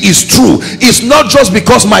believe is true. It's not just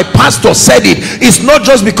because my pastor said it. It's not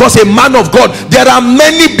just because a man of God. There are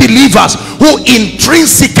many believers who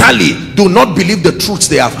intrinsically do not believe the truths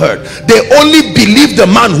they have heard. They only believe the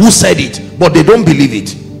man who said it, but they don't believe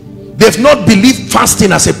it. They've not believed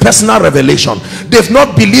fasting as a personal revelation. They've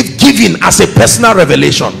not believed giving as a personal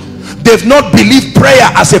revelation. They've not believed prayer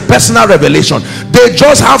as a personal revelation. They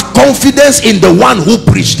just have confidence in the one who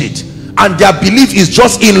preached it, and their belief is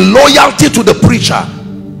just in loyalty to the preacher,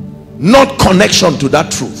 not connection to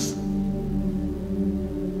that truth.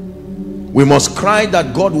 We must cry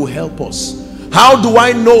that God will help us. How do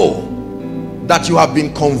I know that you have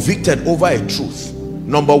been convicted over a truth?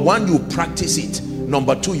 Number 1, you practice it.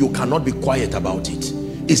 Number 2, you cannot be quiet about it.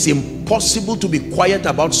 It's impossible to be quiet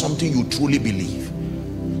about something you truly believe.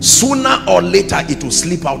 Sooner or later it will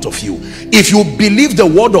slip out of you. If you believe the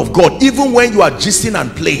word of God, even when you are gisting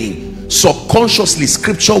and playing, subconsciously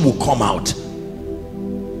scripture will come out.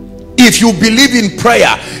 If you believe in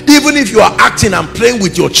prayer, even if you are acting and playing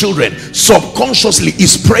with your children, subconsciously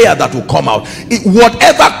is prayer that will come out.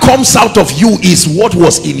 Whatever comes out of you is what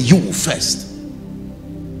was in you first.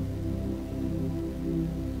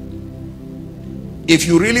 If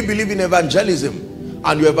you really believe in evangelism,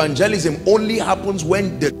 and your evangelism only happens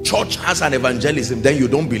when the church has an evangelism, then you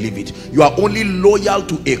don't believe it. You are only loyal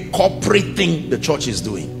to a corporate thing the church is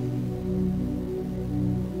doing.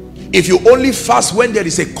 If you only fast when there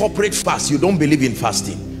is a corporate fast, you don't believe in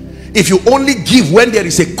fasting. If you only give when there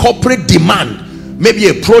is a corporate demand, maybe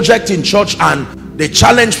a project in church and they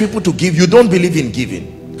challenge people to give, you don't believe in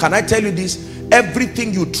giving. Can I tell you this?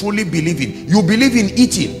 Everything you truly believe in, you believe in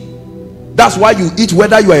eating. That's why you eat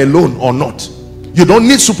whether you are alone or not. You don't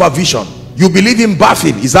need supervision. You believe in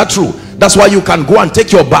bathing. Is that true? That's why you can go and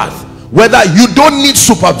take your bath. Whether you don't need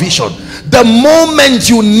supervision. The moment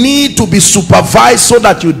you need to be supervised so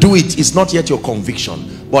that you do it, is not yet your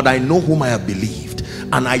conviction. But I know whom I have believed,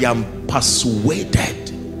 and I am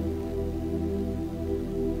persuaded.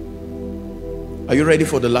 Are you ready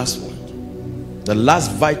for the last one? The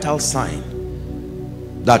last vital sign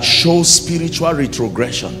that shows spiritual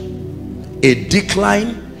retrogression: a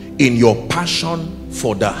decline in your passion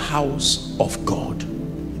for the house of God.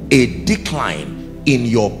 A decline in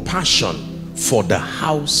your passion for the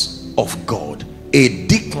house of God. A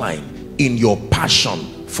decline in your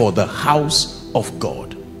passion for the house of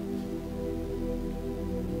God.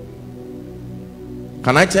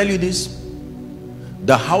 Can I tell you this?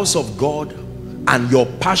 The house of God and your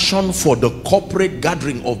passion for the corporate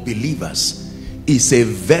gathering of believers is a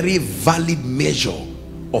very valid measure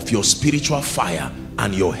of your spiritual fire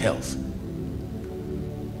and your health.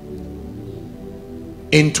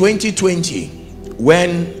 In 2020,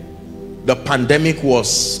 when the pandemic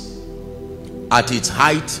was at its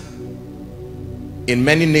height, in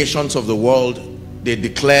many nations of the world, they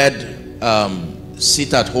declared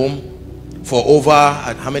sit at home for over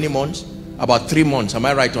how many months? About 3 months. Am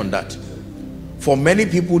I right on that? For many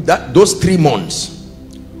people, those 3 months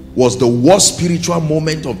was the worst spiritual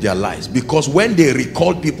moment of their lives, because when they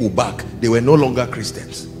recalled people back, they were no longer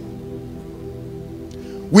Christians.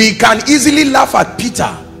 We can easily laugh at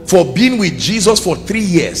Peter for being with Jesus for 3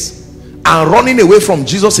 years and running away from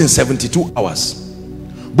Jesus in 72 hours.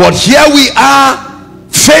 But here we are,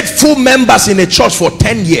 faithful members in a church for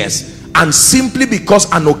 10 years, and simply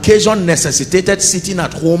because an occasion necessitated sitting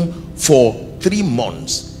at home for 3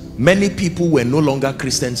 months, many people were no longer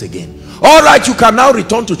Christians again. All right, you can now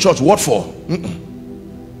return to church. What for?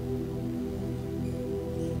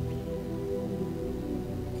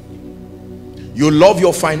 You love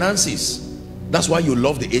your finances. That's why you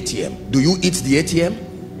love the ATM. Do you eat the ATM?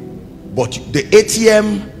 But the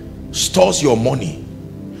ATM stores your money,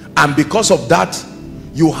 and because of that,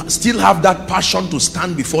 you still have that passion to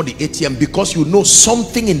stand before the ATM, because you know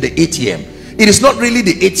something in the ATM. It is not really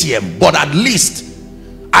the ATM, but at least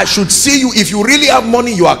I should see you. If you really have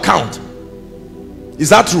money in your account, is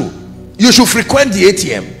that true? You should frequent the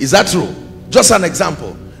ATM. Is that true? Just an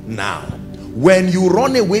example. Now, when you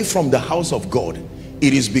run away from the house of God,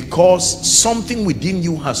 it is because something within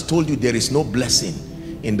you has told you there is no blessing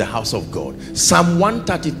in the house of God. Psalm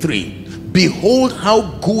 133, behold how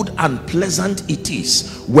good and pleasant it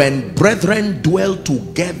is when brethren dwell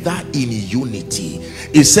together in unity.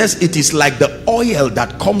 It says it is like the oil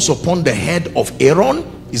that comes upon the head of Aaron.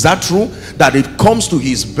 Is that true? That it comes to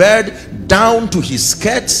his beard, down to his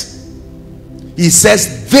skirts. He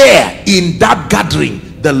says there in that gathering,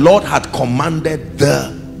 the Lord had commanded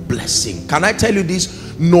the blessing. Can I tell you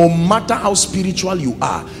this? No matter how spiritual you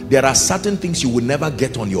are, there are certain things you will never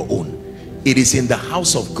get on your own. It is in the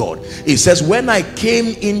house of God. It says, when I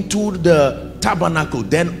came into the tabernacle,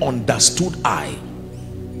 then understood I.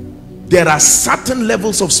 There are certain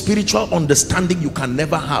levels of spiritual understanding you can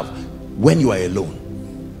never have when you are alone.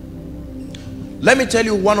 Let me tell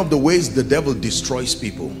you one of the ways the devil destroys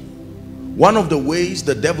people. One of the ways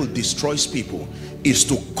the devil destroys people is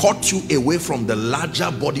to cut you away from the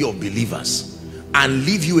larger body of believers and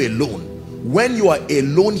leave you alone. When you are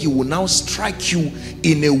alone, he will now strike you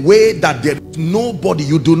in a way that there is nobody.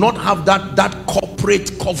 You do not have that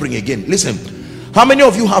corporate covering again. Listen, how many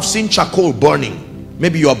of you have seen charcoal burning?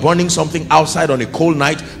 Maybe you are burning something outside on a cold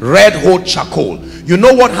night, red hot charcoal. You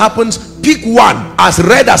know what happens? Pick one, as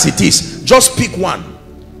red as it is, just pick one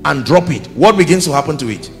and drop it. What begins to happen to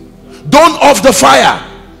it? Don't off the fire,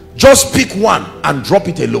 just pick one and drop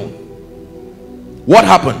it alone. What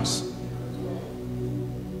happens?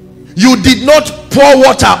 You did not pour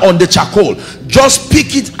water on the charcoal, just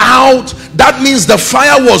pick it out. That means the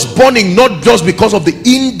fire was burning not just because of the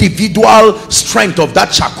individual strength of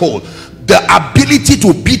that charcoal. The ability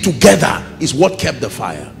to be together is what kept the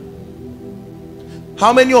fire.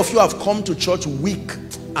 How many of you have come to church weak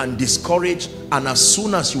and discouraged, and as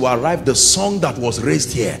soon as you arrived, the song that was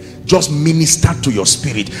raised here just ministered to your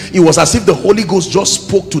spirit? It was as if the Holy Ghost just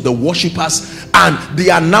spoke to the worshipers, and the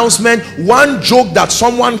announcement, one joke that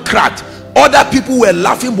someone cracked, other people were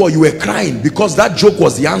laughing but you were crying because that joke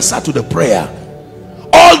was the answer to the prayer.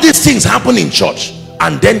 All these things happen in church,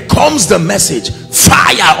 and then comes the message,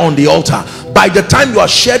 fire on the altar. By the time you are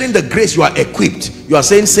sharing the grace, you are equipped. You are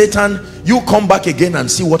saying, Satan, you come back again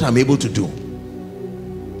and see what I'm able to do.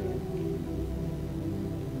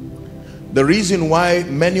 The reason why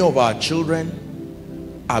many of our children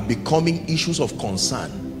are becoming issues of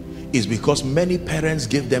concern is because many parents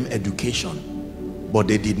gave them education, but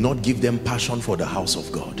they did not give them passion for the house of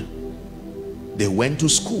God. They went to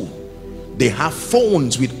school, they have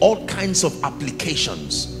phones with all kinds of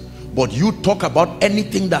applications, but you talk about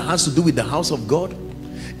anything that has to do with the house of God,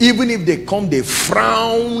 even if they come, they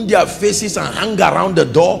frown their faces and hang around the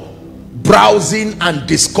door, browsing and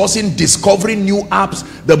discussing, discovering new apps.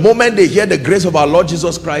 The moment they hear the grace of our Lord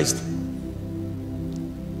Jesus Christ,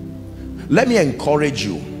 let me encourage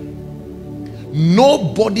you,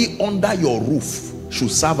 nobody under your roof should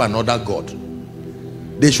serve another God.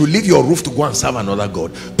 They should leave your roof to go and serve another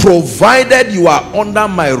God. Provided you are under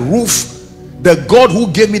my roof, the God who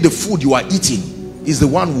gave me the food you are eating is the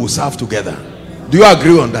one who will serve together. Do you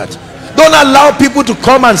agree on that? Don't allow people to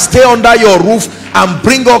come and stay under your roof and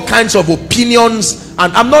bring all kinds of opinions.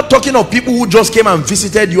 And I'm not talking of people who just came and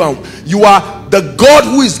visited you, and you are the God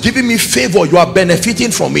who is giving me favor, you are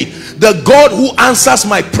benefiting from it. The God who answers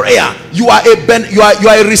my prayer, you are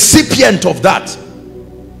a recipient of that.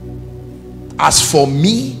 As for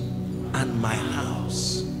me and my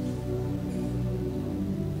house,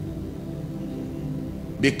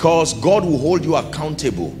 because God will hold you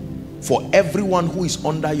accountable for everyone who is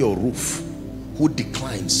under your roof who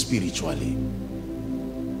declines spiritually.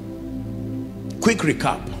 Quick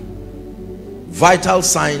recap: vital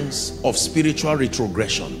signs of spiritual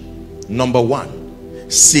retrogression. Number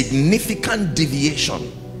one, significant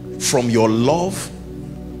deviation from your love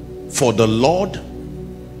for the Lord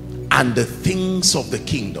and the things of the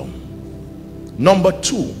kingdom. Number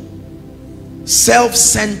two,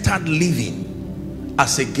 self-centered living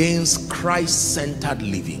as against Christ-centered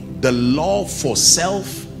living. The love for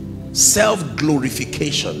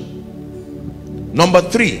self-glorification. Number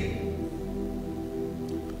three,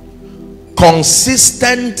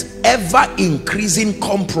 consistent, ever-increasing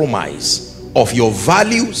compromise of your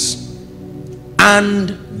values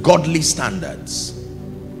and godly standards.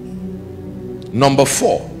 Number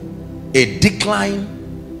four, a decline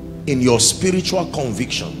in your spiritual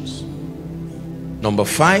convictions. Number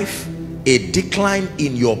five, a decline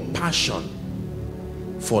in your passion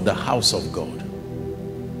for the house of God.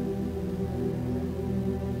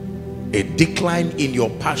 A decline in your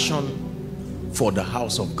passion for the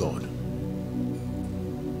house of God.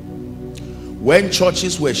 When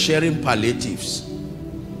churches were sharing palliatives,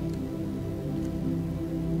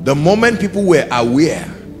 the moment people were aware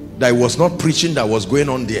that it was not preaching that was going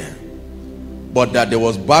on there, but that there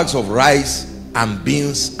was bags of rice and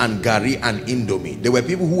beans and gari and indomie. There were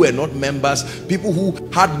people who were not members, people who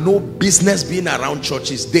had no business being around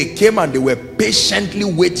churches. They came and they were patiently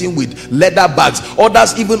waiting with leather bags.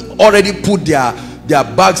 Others even already put their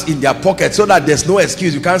bags in their pockets so that there's no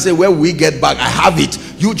excuse. You can't say, where we get back, I have it,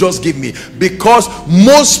 you just give me. Because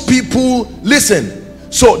most people, listen,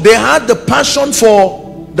 so they had the passion for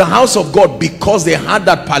the house of God because they had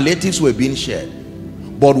that palliatives were being shared.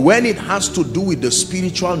 But when it has to do with the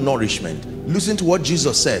spiritual nourishment, listen to what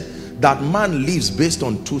Jesus said, that man lives based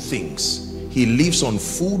on two things. He lives on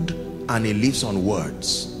food and he lives on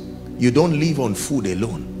words. You don't live on food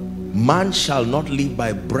alone. Man shall not live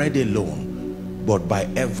by bread alone, but by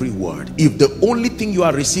every word. If the only thing you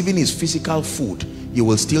are receiving is physical food, you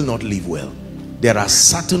will still not live well. There are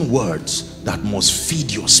certain words that must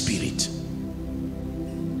feed your spirit.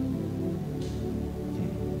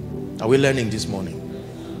 Are we learning this morning?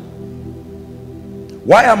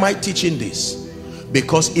 Why am I teaching this?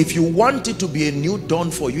 Because if you want it to be a new dawn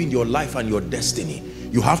for you in your life and your destiny,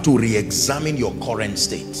 you have to re-examine your current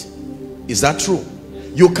state. Is that true?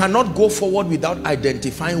 You cannot go forward without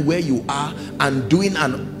identifying where you are and doing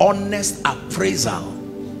an honest appraisal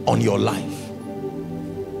on your life.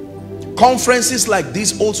 Conferences like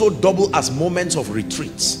this also double as moments of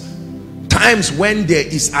retreats. Times when there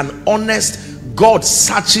is an honest, God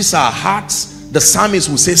searches our hearts. The psalmist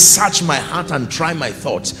will say, search my heart and try my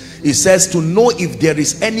thoughts. He says, to know if there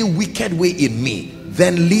is any wicked way in me,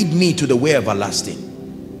 then lead me to the way everlasting.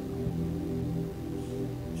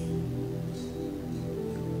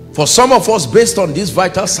 For some of us, based on these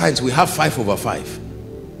vital signs, we have 5 over 5.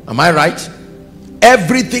 Am I right?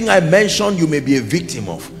 Everything I mentioned, you may be a victim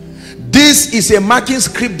of. This is a marking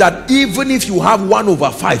script that even if you have 1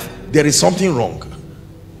 over 5, there is something wrong.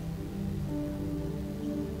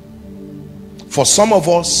 For some of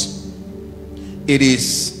us, it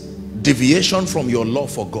is deviation from your love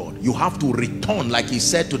for God. You have to return, like he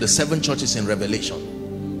said to the 7 churches in Revelation.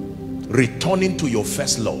 returning to your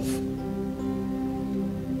first love.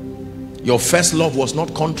 Your first love was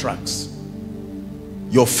not contracts.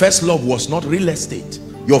 Your first love was not real estate.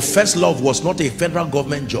 Your first love was not a federal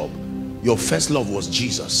government job. Your first love was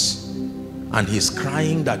Jesus, and he's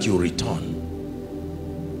crying that you return.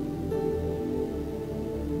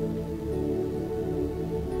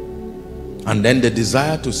 And then the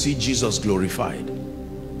desire to see Jesus glorified.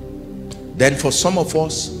 Then for some of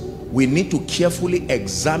us, we need to carefully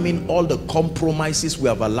examine all the compromises we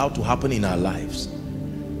have allowed to happen in our lives.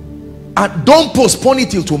 And don't postpone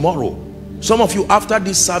it till tomorrow. Some of you, after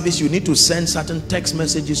this service, you need to send certain text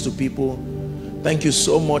messages to people. Thank you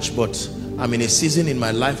so much, but I'm in a season in my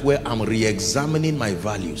life where I'm re-examining my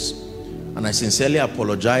values. And I sincerely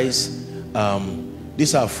apologize.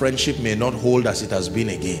 This our friendship may not hold as it has been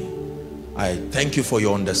again. I thank you for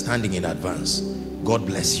your understanding in advance. God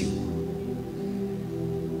bless you.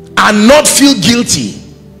 And not feel guilty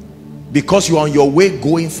because you are on your way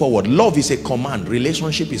going forward. Love is a command.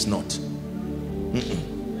 Relationship is not.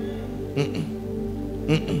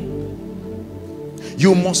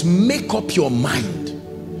 You must make up your mind.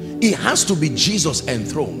 It has to be Jesus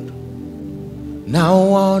enthroned.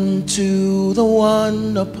 Now unto the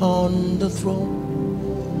one upon the throne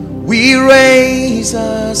we raise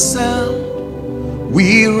a sound.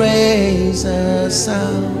 We raise a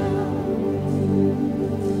sound.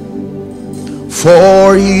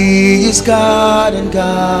 For he is God and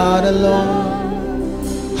God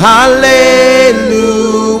alone. Hallelujah.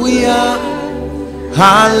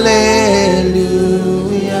 Hallelujah.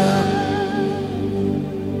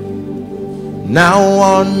 Now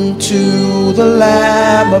unto the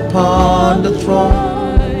Lamb upon the throne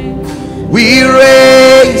we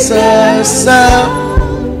raise a sound.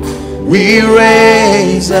 We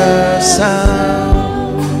raise a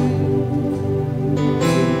sound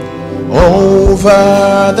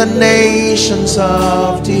over the nations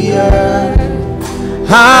of the earth.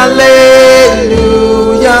 Hallelujah.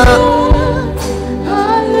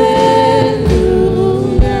 Hallelujah.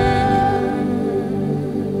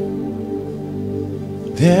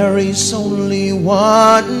 There is only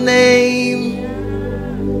one name.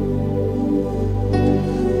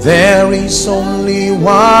 There is only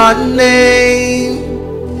one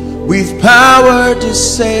name with power to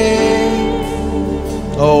save.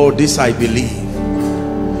 Oh, this I believe.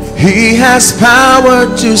 He has power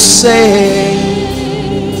to save.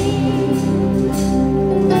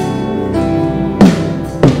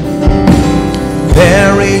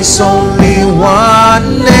 There is only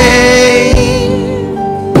one name.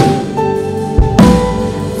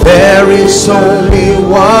 There is only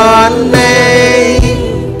one name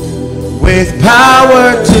with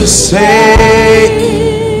power to save.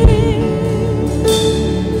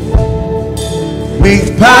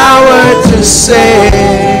 With power to save.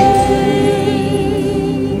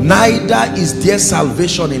 Neither is there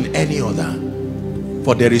salvation in any other,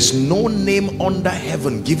 for there is no name under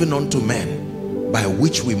heaven given unto men by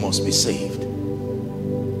which we must be saved.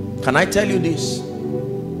 Can I tell you this?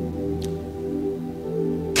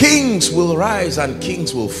 Kings will rise and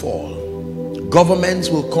kings will fall. Governments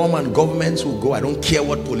will come and governments will go. I don't care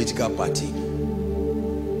what political party.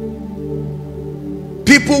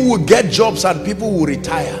 People will get jobs and people will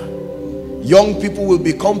retire. Young people will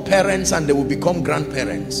become parents and they will become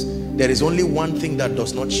grandparents. There is only one thing that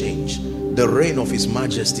does not change: the reign of His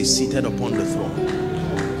Majesty seated upon the throne.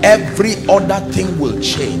 Every other thing will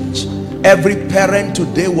change. Every parent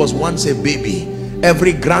today was once a baby.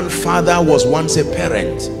 Every grandfather was once a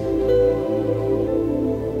parent.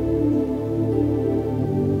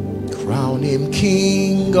 Crown Him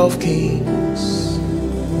King of Kings.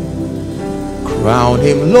 Crown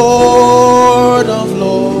Him Lord of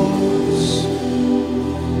Lords.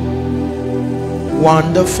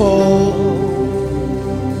 Wonderful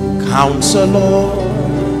Counselor,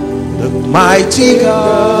 the mighty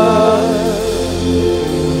God.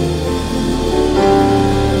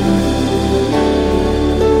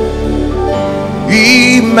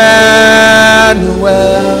 Emmanuel,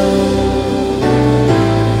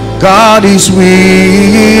 God is with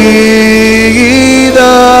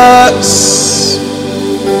us,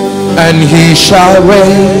 and He shall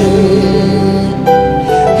reign,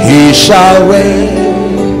 He shall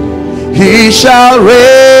reign, He shall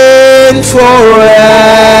reign forevermore.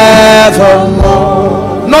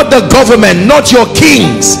 Not the government, not your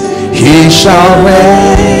kings. He shall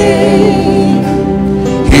reign,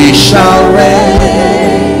 He shall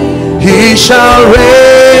reign, He shall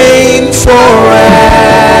reign forevermore.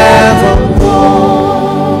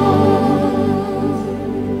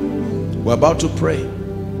 We're about to pray.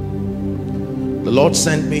 The Lord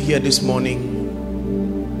sent me here this morning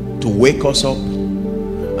to wake us up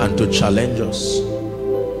and to challenge us.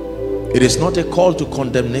 It is not a call to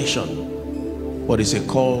condemnation, but it's a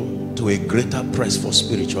call to a greater press for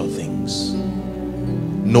spiritual things.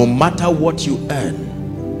 No matter what you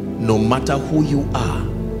earn, no matter who you are,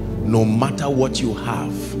 no matter what you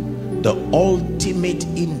have, the ultimate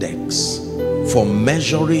index for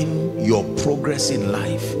measuring your progress in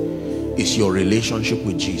life is your relationship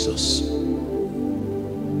with Jesus.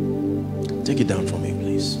 Take it down for me,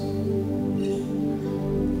 please.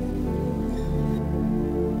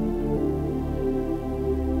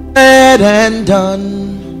 Said and done.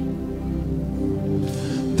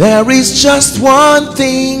 There is just one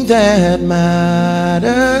thing that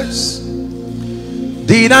matters.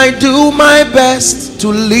 Did I do my best to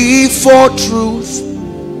live for truth?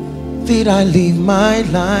 Did I live my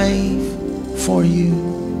life for you?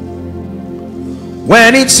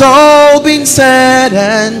 When it's all been said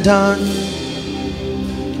and done,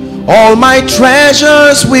 all my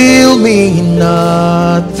treasures will mean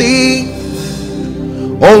nothing.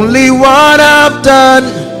 Only what I've done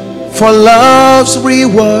for love's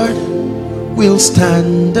reward will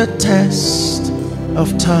stand the test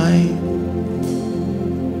of time.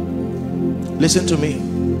 Listen to me.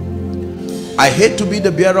 I hate to be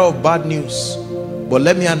the bearer of bad news, but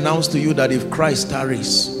let me announce to you that if Christ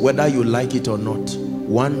tarries, whether you like it or not,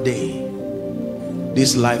 one day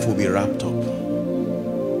this life will be wrapped up.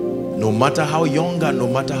 No matter how young and no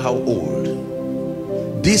matter how old,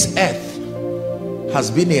 this earth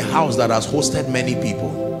has been a house that has hosted many people.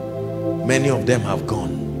 Many of them have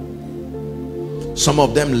gone. Some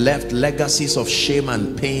of them left legacies of shame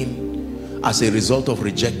and pain as a result of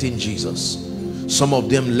rejecting Jesus. Some of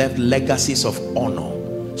them left legacies of honor.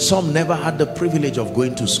 Some never had the privilege of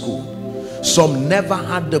going to school. Some never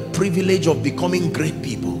had the privilege of becoming great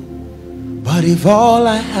people. But if all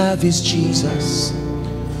I have is Jesus,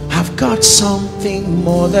 I've got something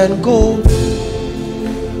more than gold.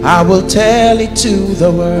 I will tell it to the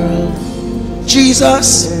world.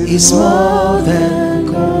 Jesus is more than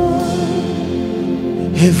gold.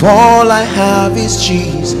 If all I have is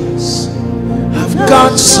Jesus, I've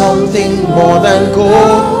got something more than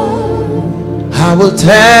gold. I will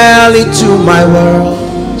tell it to my world.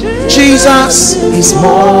 Jesus is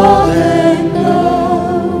more than gold.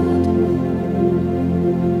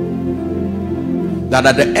 That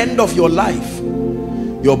at the end of your life,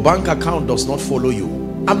 your bank account does not follow you.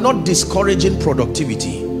 I'm not discouraging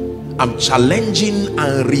productivity. I'm challenging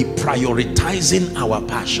and reprioritizing our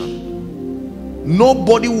passion.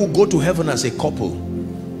 Nobody will go to heaven as a couple.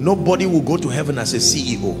 Nobody will go to heaven as a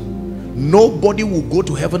CEO. Nobody will go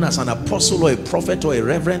to heaven as an apostle or a prophet or a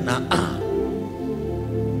reverend.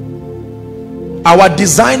 Our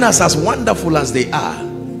designers, as wonderful as they are,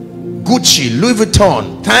 Gucci, Louis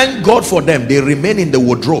Vuitton, thank God for them. They remain in the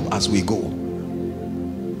wardrobe as we go.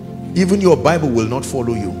 Even your Bible will not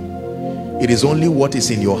follow you. It is only what is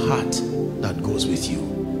in your heart that goes with you.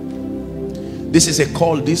 This is a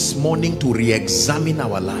call this morning to re-examine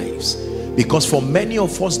our lives, because for many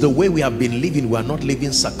of us, the way we have been living, we are not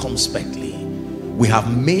living circumspectly. We have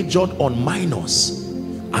majored on minors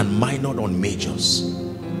and minored on majors.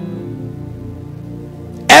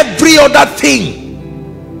 Every other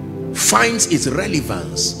thing finds its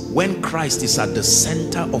relevance when Christ is at the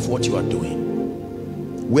center of what you are doing.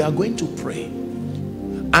 We are going to pray,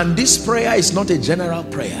 and this prayer is not a general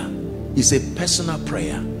prayer. It's a personal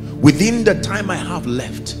prayer. Within the time I have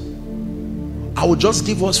left, I will just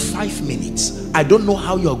give us 5 minutes. I don't know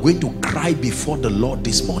how you are going to cry before the Lord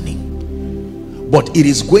this morning, but it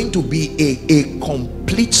is going to be a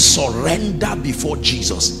complete surrender before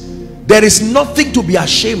Jesus. There is nothing to be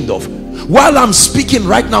ashamed of. While I'm speaking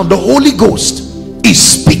right now, the Holy Ghost is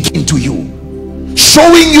speaking to you,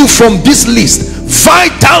 showing you from this list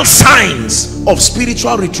vital signs of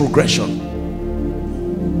spiritual retrogression.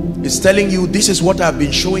 It's telling you, this is what I've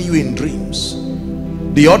been showing you in dreams.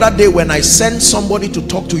 The other day when I sent somebody to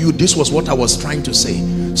talk to you, this was what I was trying to say.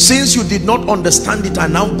 Since you did not understand it, I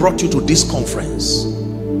now brought you to this conference.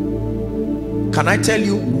 Can I tell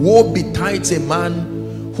you, woe betides a man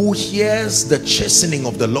who hears the chastening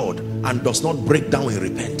of the Lord and does not break down in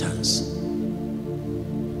repentance.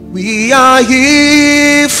 We are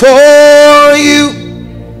here for you.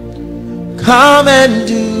 Come and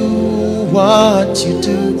do what you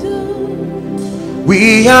do.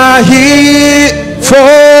 We are here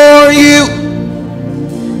for you.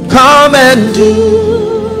 Come and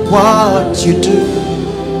do what you do.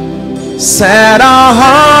 Set our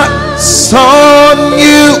hearts on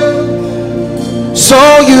you,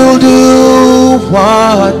 so you'll do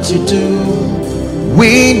what you do.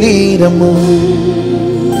 We need a move.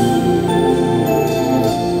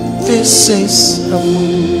 this is a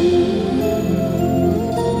move.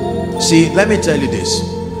 See, let me tell you this.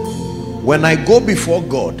 When I go before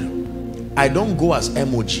God, I don't go as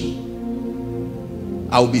emoji.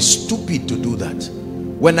 I'll be stupid to do that.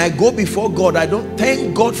 When I go before God, I don't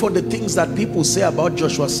thank God for the things that people say about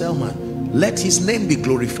Joshua Selman. Let his name be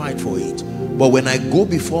glorified for it. But when I go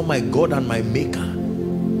before my God and my Maker,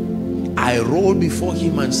 I roll before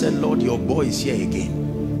him and say, Lord, your boy is here again.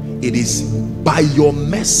 It is by your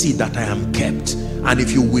mercy that I am kept. And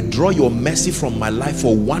if you withdraw your mercy from my life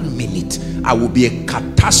for 1 minute, I will be a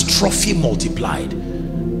catastrophe multiplied.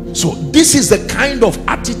 So this is the kind of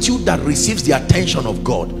attitude that receives the attention of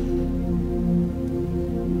God.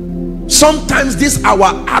 Sometimes this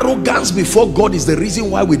our arrogance before God is the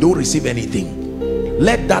reason why we don't receive anything.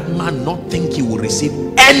 Let that man not think he will receive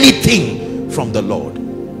anything from the Lord.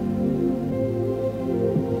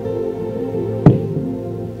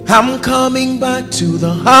 I'm coming back to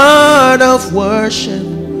the heart of worship,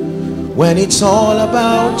 when it's all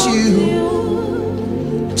about you.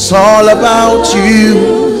 It's all about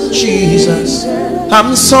you, Jesus.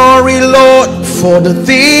 I'm sorry, Lord, for the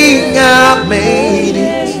thing I made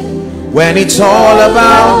it. When it's all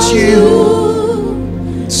about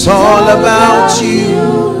you, it's all about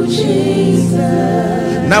you, Jesus.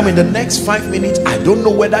 Now in the next 5 minutes, I don't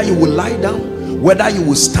know whether you will lie down, whether you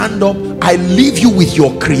will stand up. I leave you with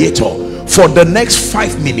your Creator. For the next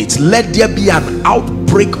 5 minutes, let there be an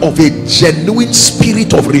outbreak of a genuine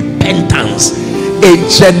spirit of repentance, a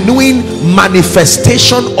genuine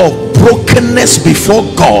manifestation of brokenness before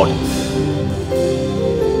God.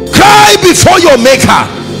 Cry before your Maker.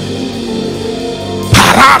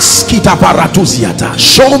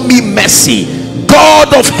 Show me mercy,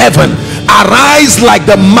 God of heaven. Arise like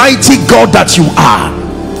the mighty God that you are.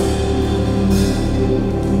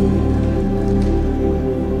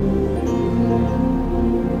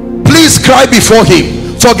 Cry before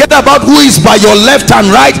him. Forget about who is by your left and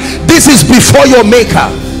right. This is before your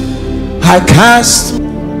Maker. I cast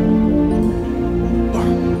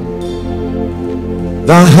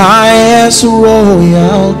the highest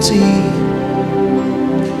royalty.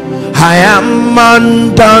 I am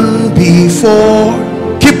undone before.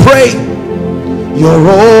 Keep praying. Your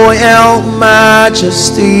royal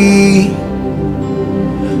majesty.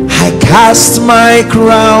 I cast my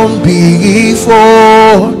crown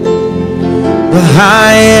before the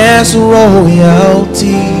highest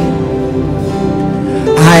royalty.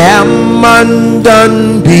 I am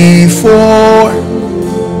undone before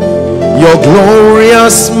your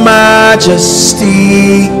glorious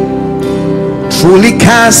majesty. Truly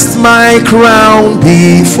cast my crown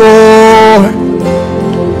before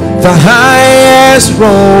the highest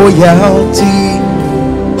royalty.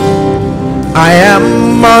 I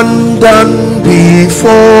am undone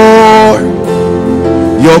before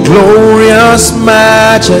your glorious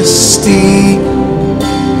majesty.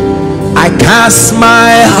 I cast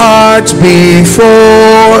my heart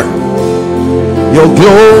before your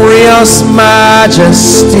glorious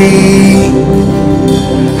majesty.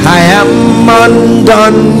 I am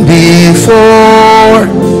undone before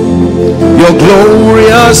your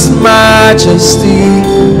glorious majesty.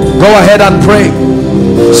 Go ahead and pray.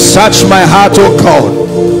 Search my heart, O God.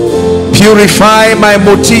 Purify my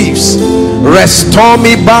motives. Restore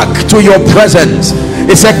me back to your presence.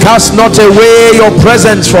 It said, cast not away your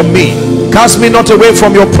presence from me. Cast me not away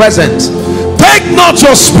from your presence. Take not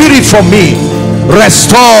your spirit from me.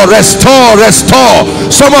 Restore, restore, restore.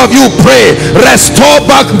 Some of you pray, restore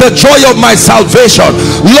back the joy of my salvation.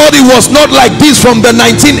 Lord, it was not like this from the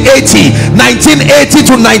 1980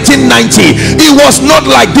 to 1990. It was not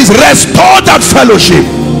like this. Restore that fellowship.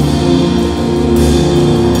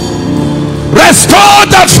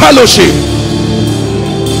 Restore that fellowship.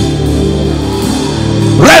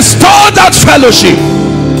 Restore that fellowship.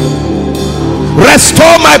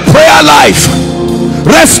 Restore my prayer life.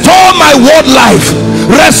 Restore my word life.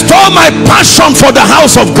 Restore my passion for the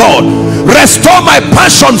house of God. Restore my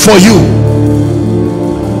passion for you.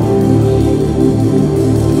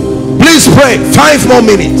 Please pray. 5 more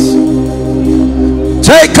minutes.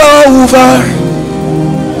 Take over.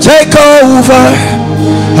 Take over.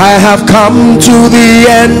 I have come to the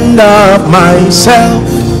end of myself.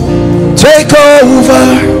 Take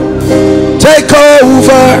over. Take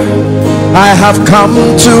over. I have come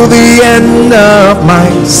to the end of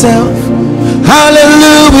myself.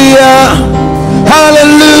 Hallelujah.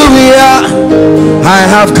 Hallelujah. I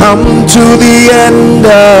have come to the end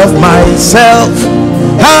of myself.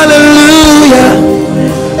 Hallelujah.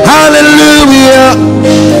 Hallelujah.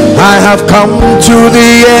 I have come to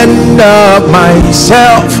the end of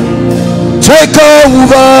myself. Take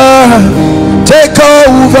over. take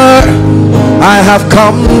over. I have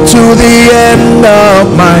come to the end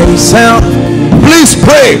of myself. Please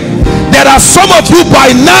pray. There are some of you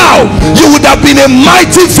by now, you would have been a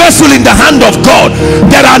mighty vessel in the hand of God.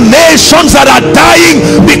 There are nations that are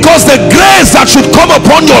dying because the grace that should come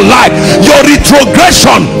upon your life, your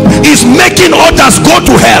retrogression, is making others go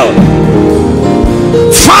to hell.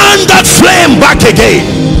 Fan that flame back again.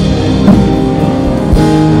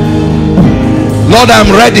 Lord,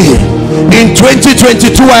 I'm ready. In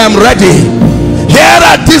 2022 I am ready. Here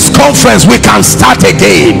at this conference we can start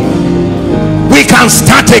again. We can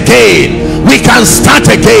start again. We can start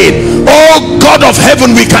again. Oh God of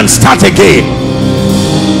heaven, we can start again.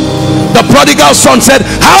 The prodigal son said,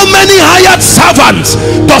 how many hired servants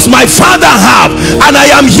does my father have, and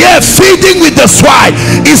I am here feeding with the swine?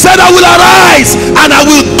 He said, I will arise and I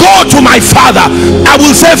will go to my father. I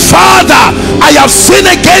will say, Father, I have sinned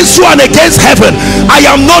against you and against heaven. I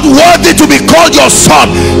am not worthy to be called your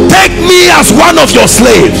son. Take me as one of your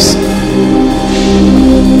slaves.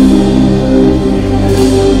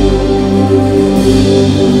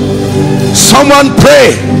 Someone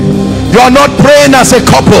pray. You are not praying as a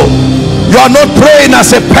couple. You are not praying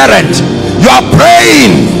as a parent. You are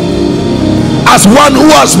praying as one who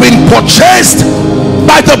has been purchased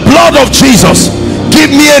by the blood of Jesus. Give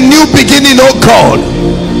me a new beginning, oh God.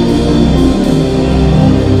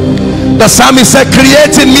 The psalmist said,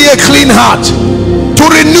 create in me a clean heart, to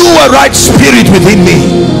renew a right spirit within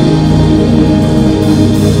me.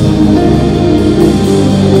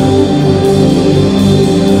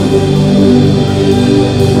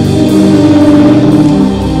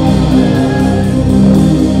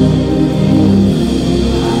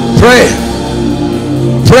 Pray.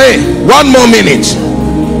 Pray. 1 more minute.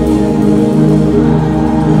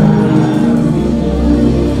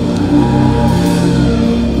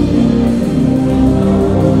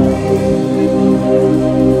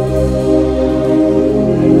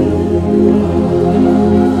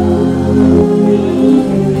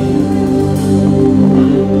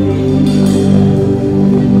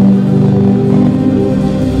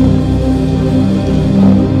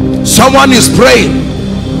 Someone is praying.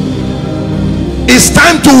 It's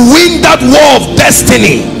time to win that war of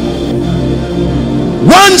destiny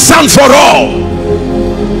once and for all.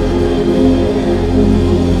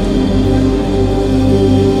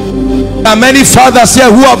 There are many fathers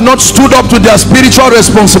here who have not stood up to their spiritual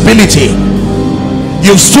responsibility.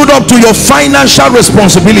 You've stood up to your financial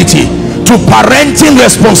responsibility, to parenting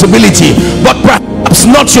responsibility, but perhaps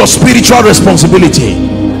not your spiritual responsibility.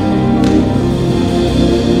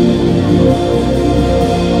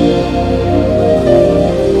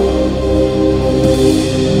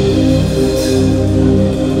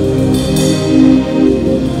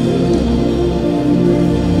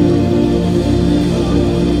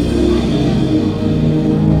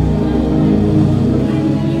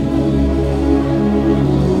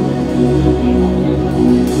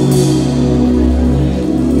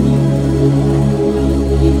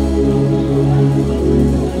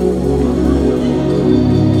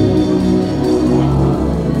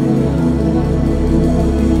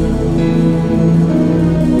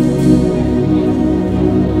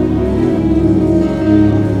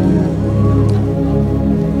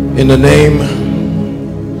 In the name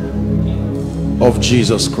of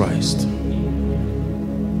Jesus Christ.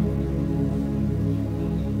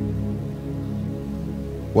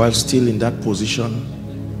 While still in that position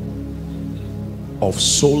of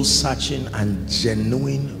soul searching and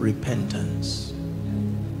genuine repentance,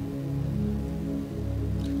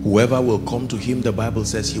 whoever will come to him, the Bible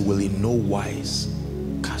says, he will in no wise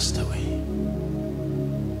cast away.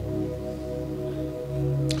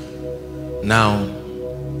 Now,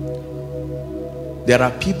 there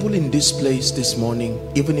are people in this place this morning,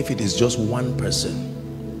 even if it is just one person.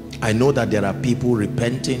 I know that there are people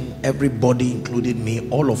repenting, everybody, including me,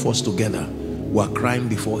 all of us together, were crying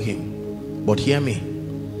before him. But hear me,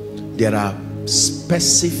 there are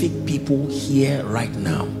specific people here right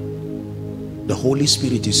now. The Holy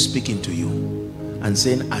Spirit is speaking to you and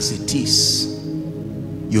saying, as it is,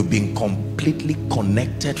 you've been completely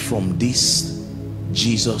connected from this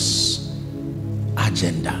Jesus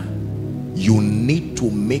agenda. You need to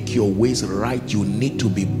make your ways right. You need to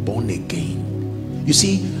be born again. You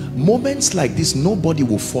see, moments like this, nobody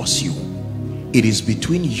will force you. It is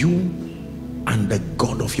between you and the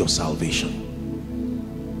God of your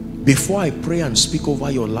salvation. Before I pray and speak over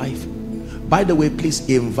your life, by the way, please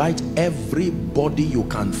invite everybody you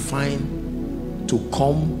can find to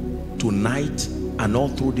come tonight and all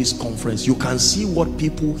through this conference. You can see what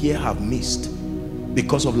people here have missed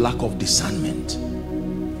because of lack of discernment.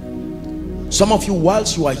 Some of you,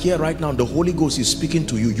 whilst you are here right now, the Holy Ghost is speaking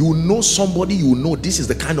to you. You know somebody, you know this is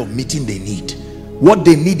the kind of meeting they need. What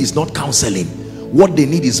they need is not counseling. What they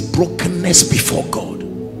need is brokenness before God.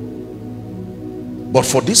 But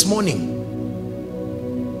for this morning,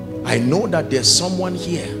 I know that there's someone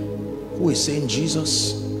here who is saying,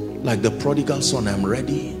 Jesus, like the prodigal son, I'm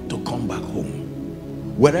ready to come back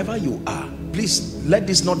home. Wherever you are, please let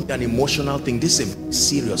this not be an emotional thing. This is a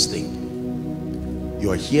serious thing.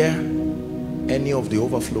 You're here, any of the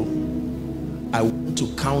overflow, I want to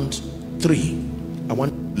count 3. I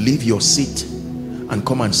want to leave your seat and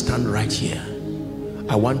come and stand right here.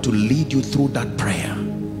 I want to lead you through that prayer.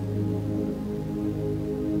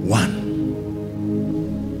 1.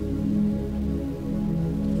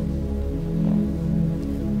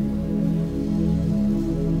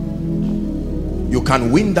 You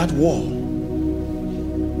can win that war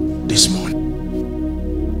this morning.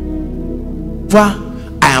 I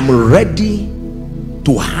am ready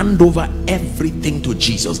to hand over everything to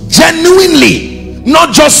Jesus. Genuinely,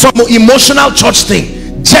 not just some emotional church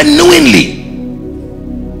thing. Genuinely.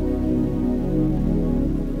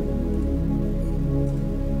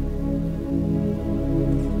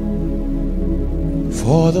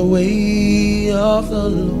 For the way of the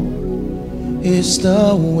Lord is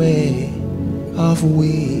the way of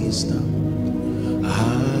wisdom.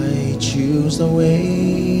 I choose the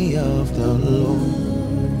way of the Lord.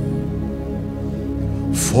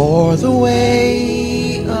 For the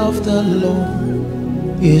way of the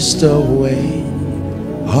Lord is the way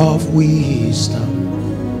of wisdom.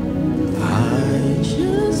 I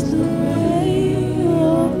choose the way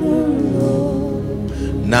of the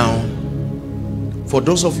Lord. Now, for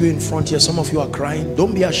those of you in front here, some of you are crying.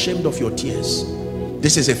 Don't be ashamed of your tears.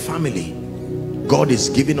 This is a family. God is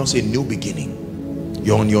giving us a new beginning.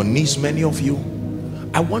 You're on your knees, many of you.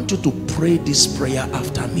 I want you to pray this prayer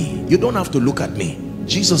after me. You don't have to look at me.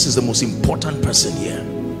 Jesus is the most important person here.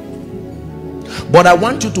 But I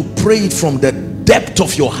want you to pray it from the depth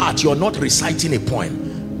of your heart. You're not reciting a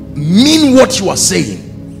poem. Mean what you are saying.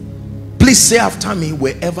 Please say after me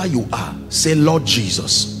wherever you are. Say, Lord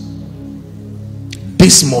Jesus,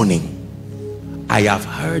 this morning I have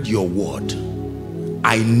heard your word.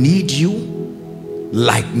 I need you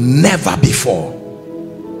like never before.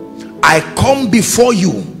 I come before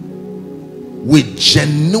you with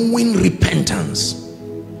genuine repentance.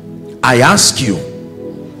 I ask you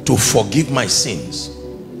to forgive my sins.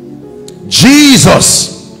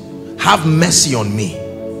 Jesus, have mercy on me.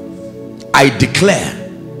 I declare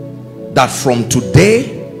that from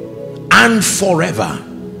today and forever,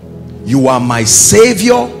 you are my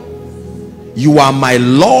Savior, you are my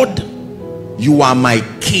Lord, you are my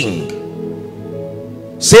King.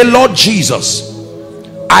 Say, Lord Jesus,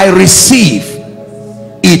 I receive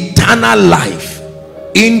eternal life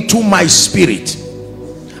into my spirit,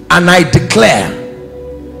 and I declare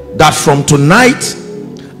that from tonight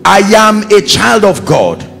I am a child of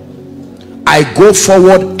God. I go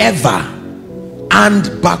forward ever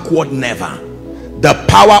and backward never. The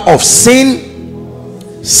power of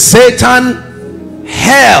sin, Satan,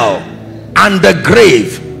 hell, and the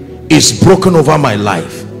grave is broken over my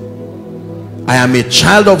life. I am a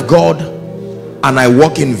child of God and I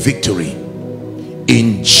walk in victory.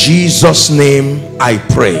 In Jesus' name I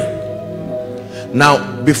pray.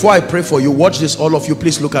 Now, before I pray for you, watch this, all of you,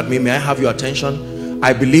 please look at me. May I have your attention?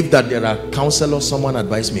 I believe that there are counselors. Someone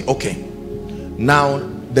advised me. Okay, now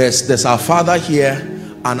there's our father here,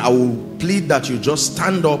 and I will plead that you just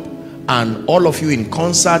stand up, and all of you in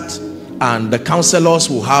concert, and the counselors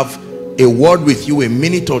will have a word with you, a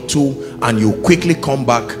minute or two, and you quickly come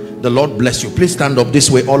back. The Lord bless you. Please stand up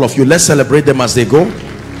this way, all of you. Let's celebrate them as they go.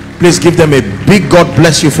 Please give them a big God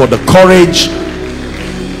bless you for the courage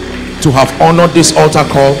to have honored this altar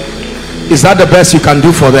call. Is that the best you can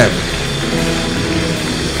do for them?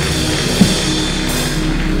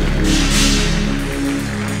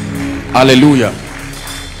 Hallelujah.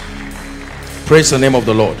 Praise the name of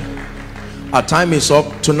the Lord. Our time is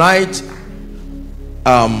up tonight.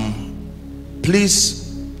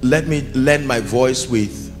 Please let me lend my voice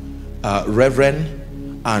with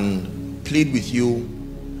Reverend and plead with you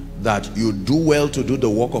that you do well to do the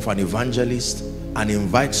work of an evangelist and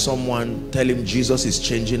invite someone. Tell him Jesus is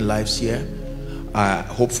changing lives here.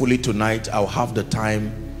 Hopefully tonight I'll have the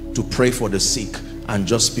time to pray for the sick and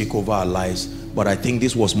just speak over our lives. But I think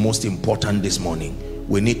this was most important this morning.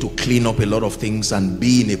 We need to clean up a lot of things and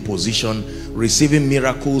be in a position. Receiving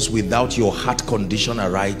miracles without your heart condition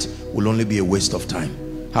aright will only be a waste of time.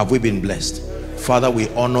 Have we been blessed? Father, we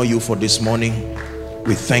honor you for this morning.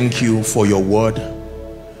 We thank you for your word.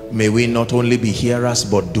 May we not only be hearers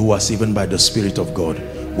but doers, even by the Spirit of God.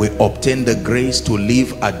 we obtain the grace to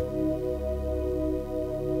live at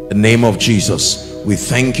the name of Jesus. We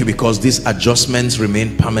thank you because these adjustments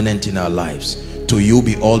remain permanent in our lives. To you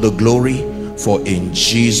be all the glory, for in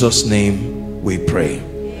Jesus' name we pray.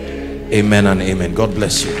 Amen and amen. God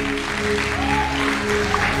bless you.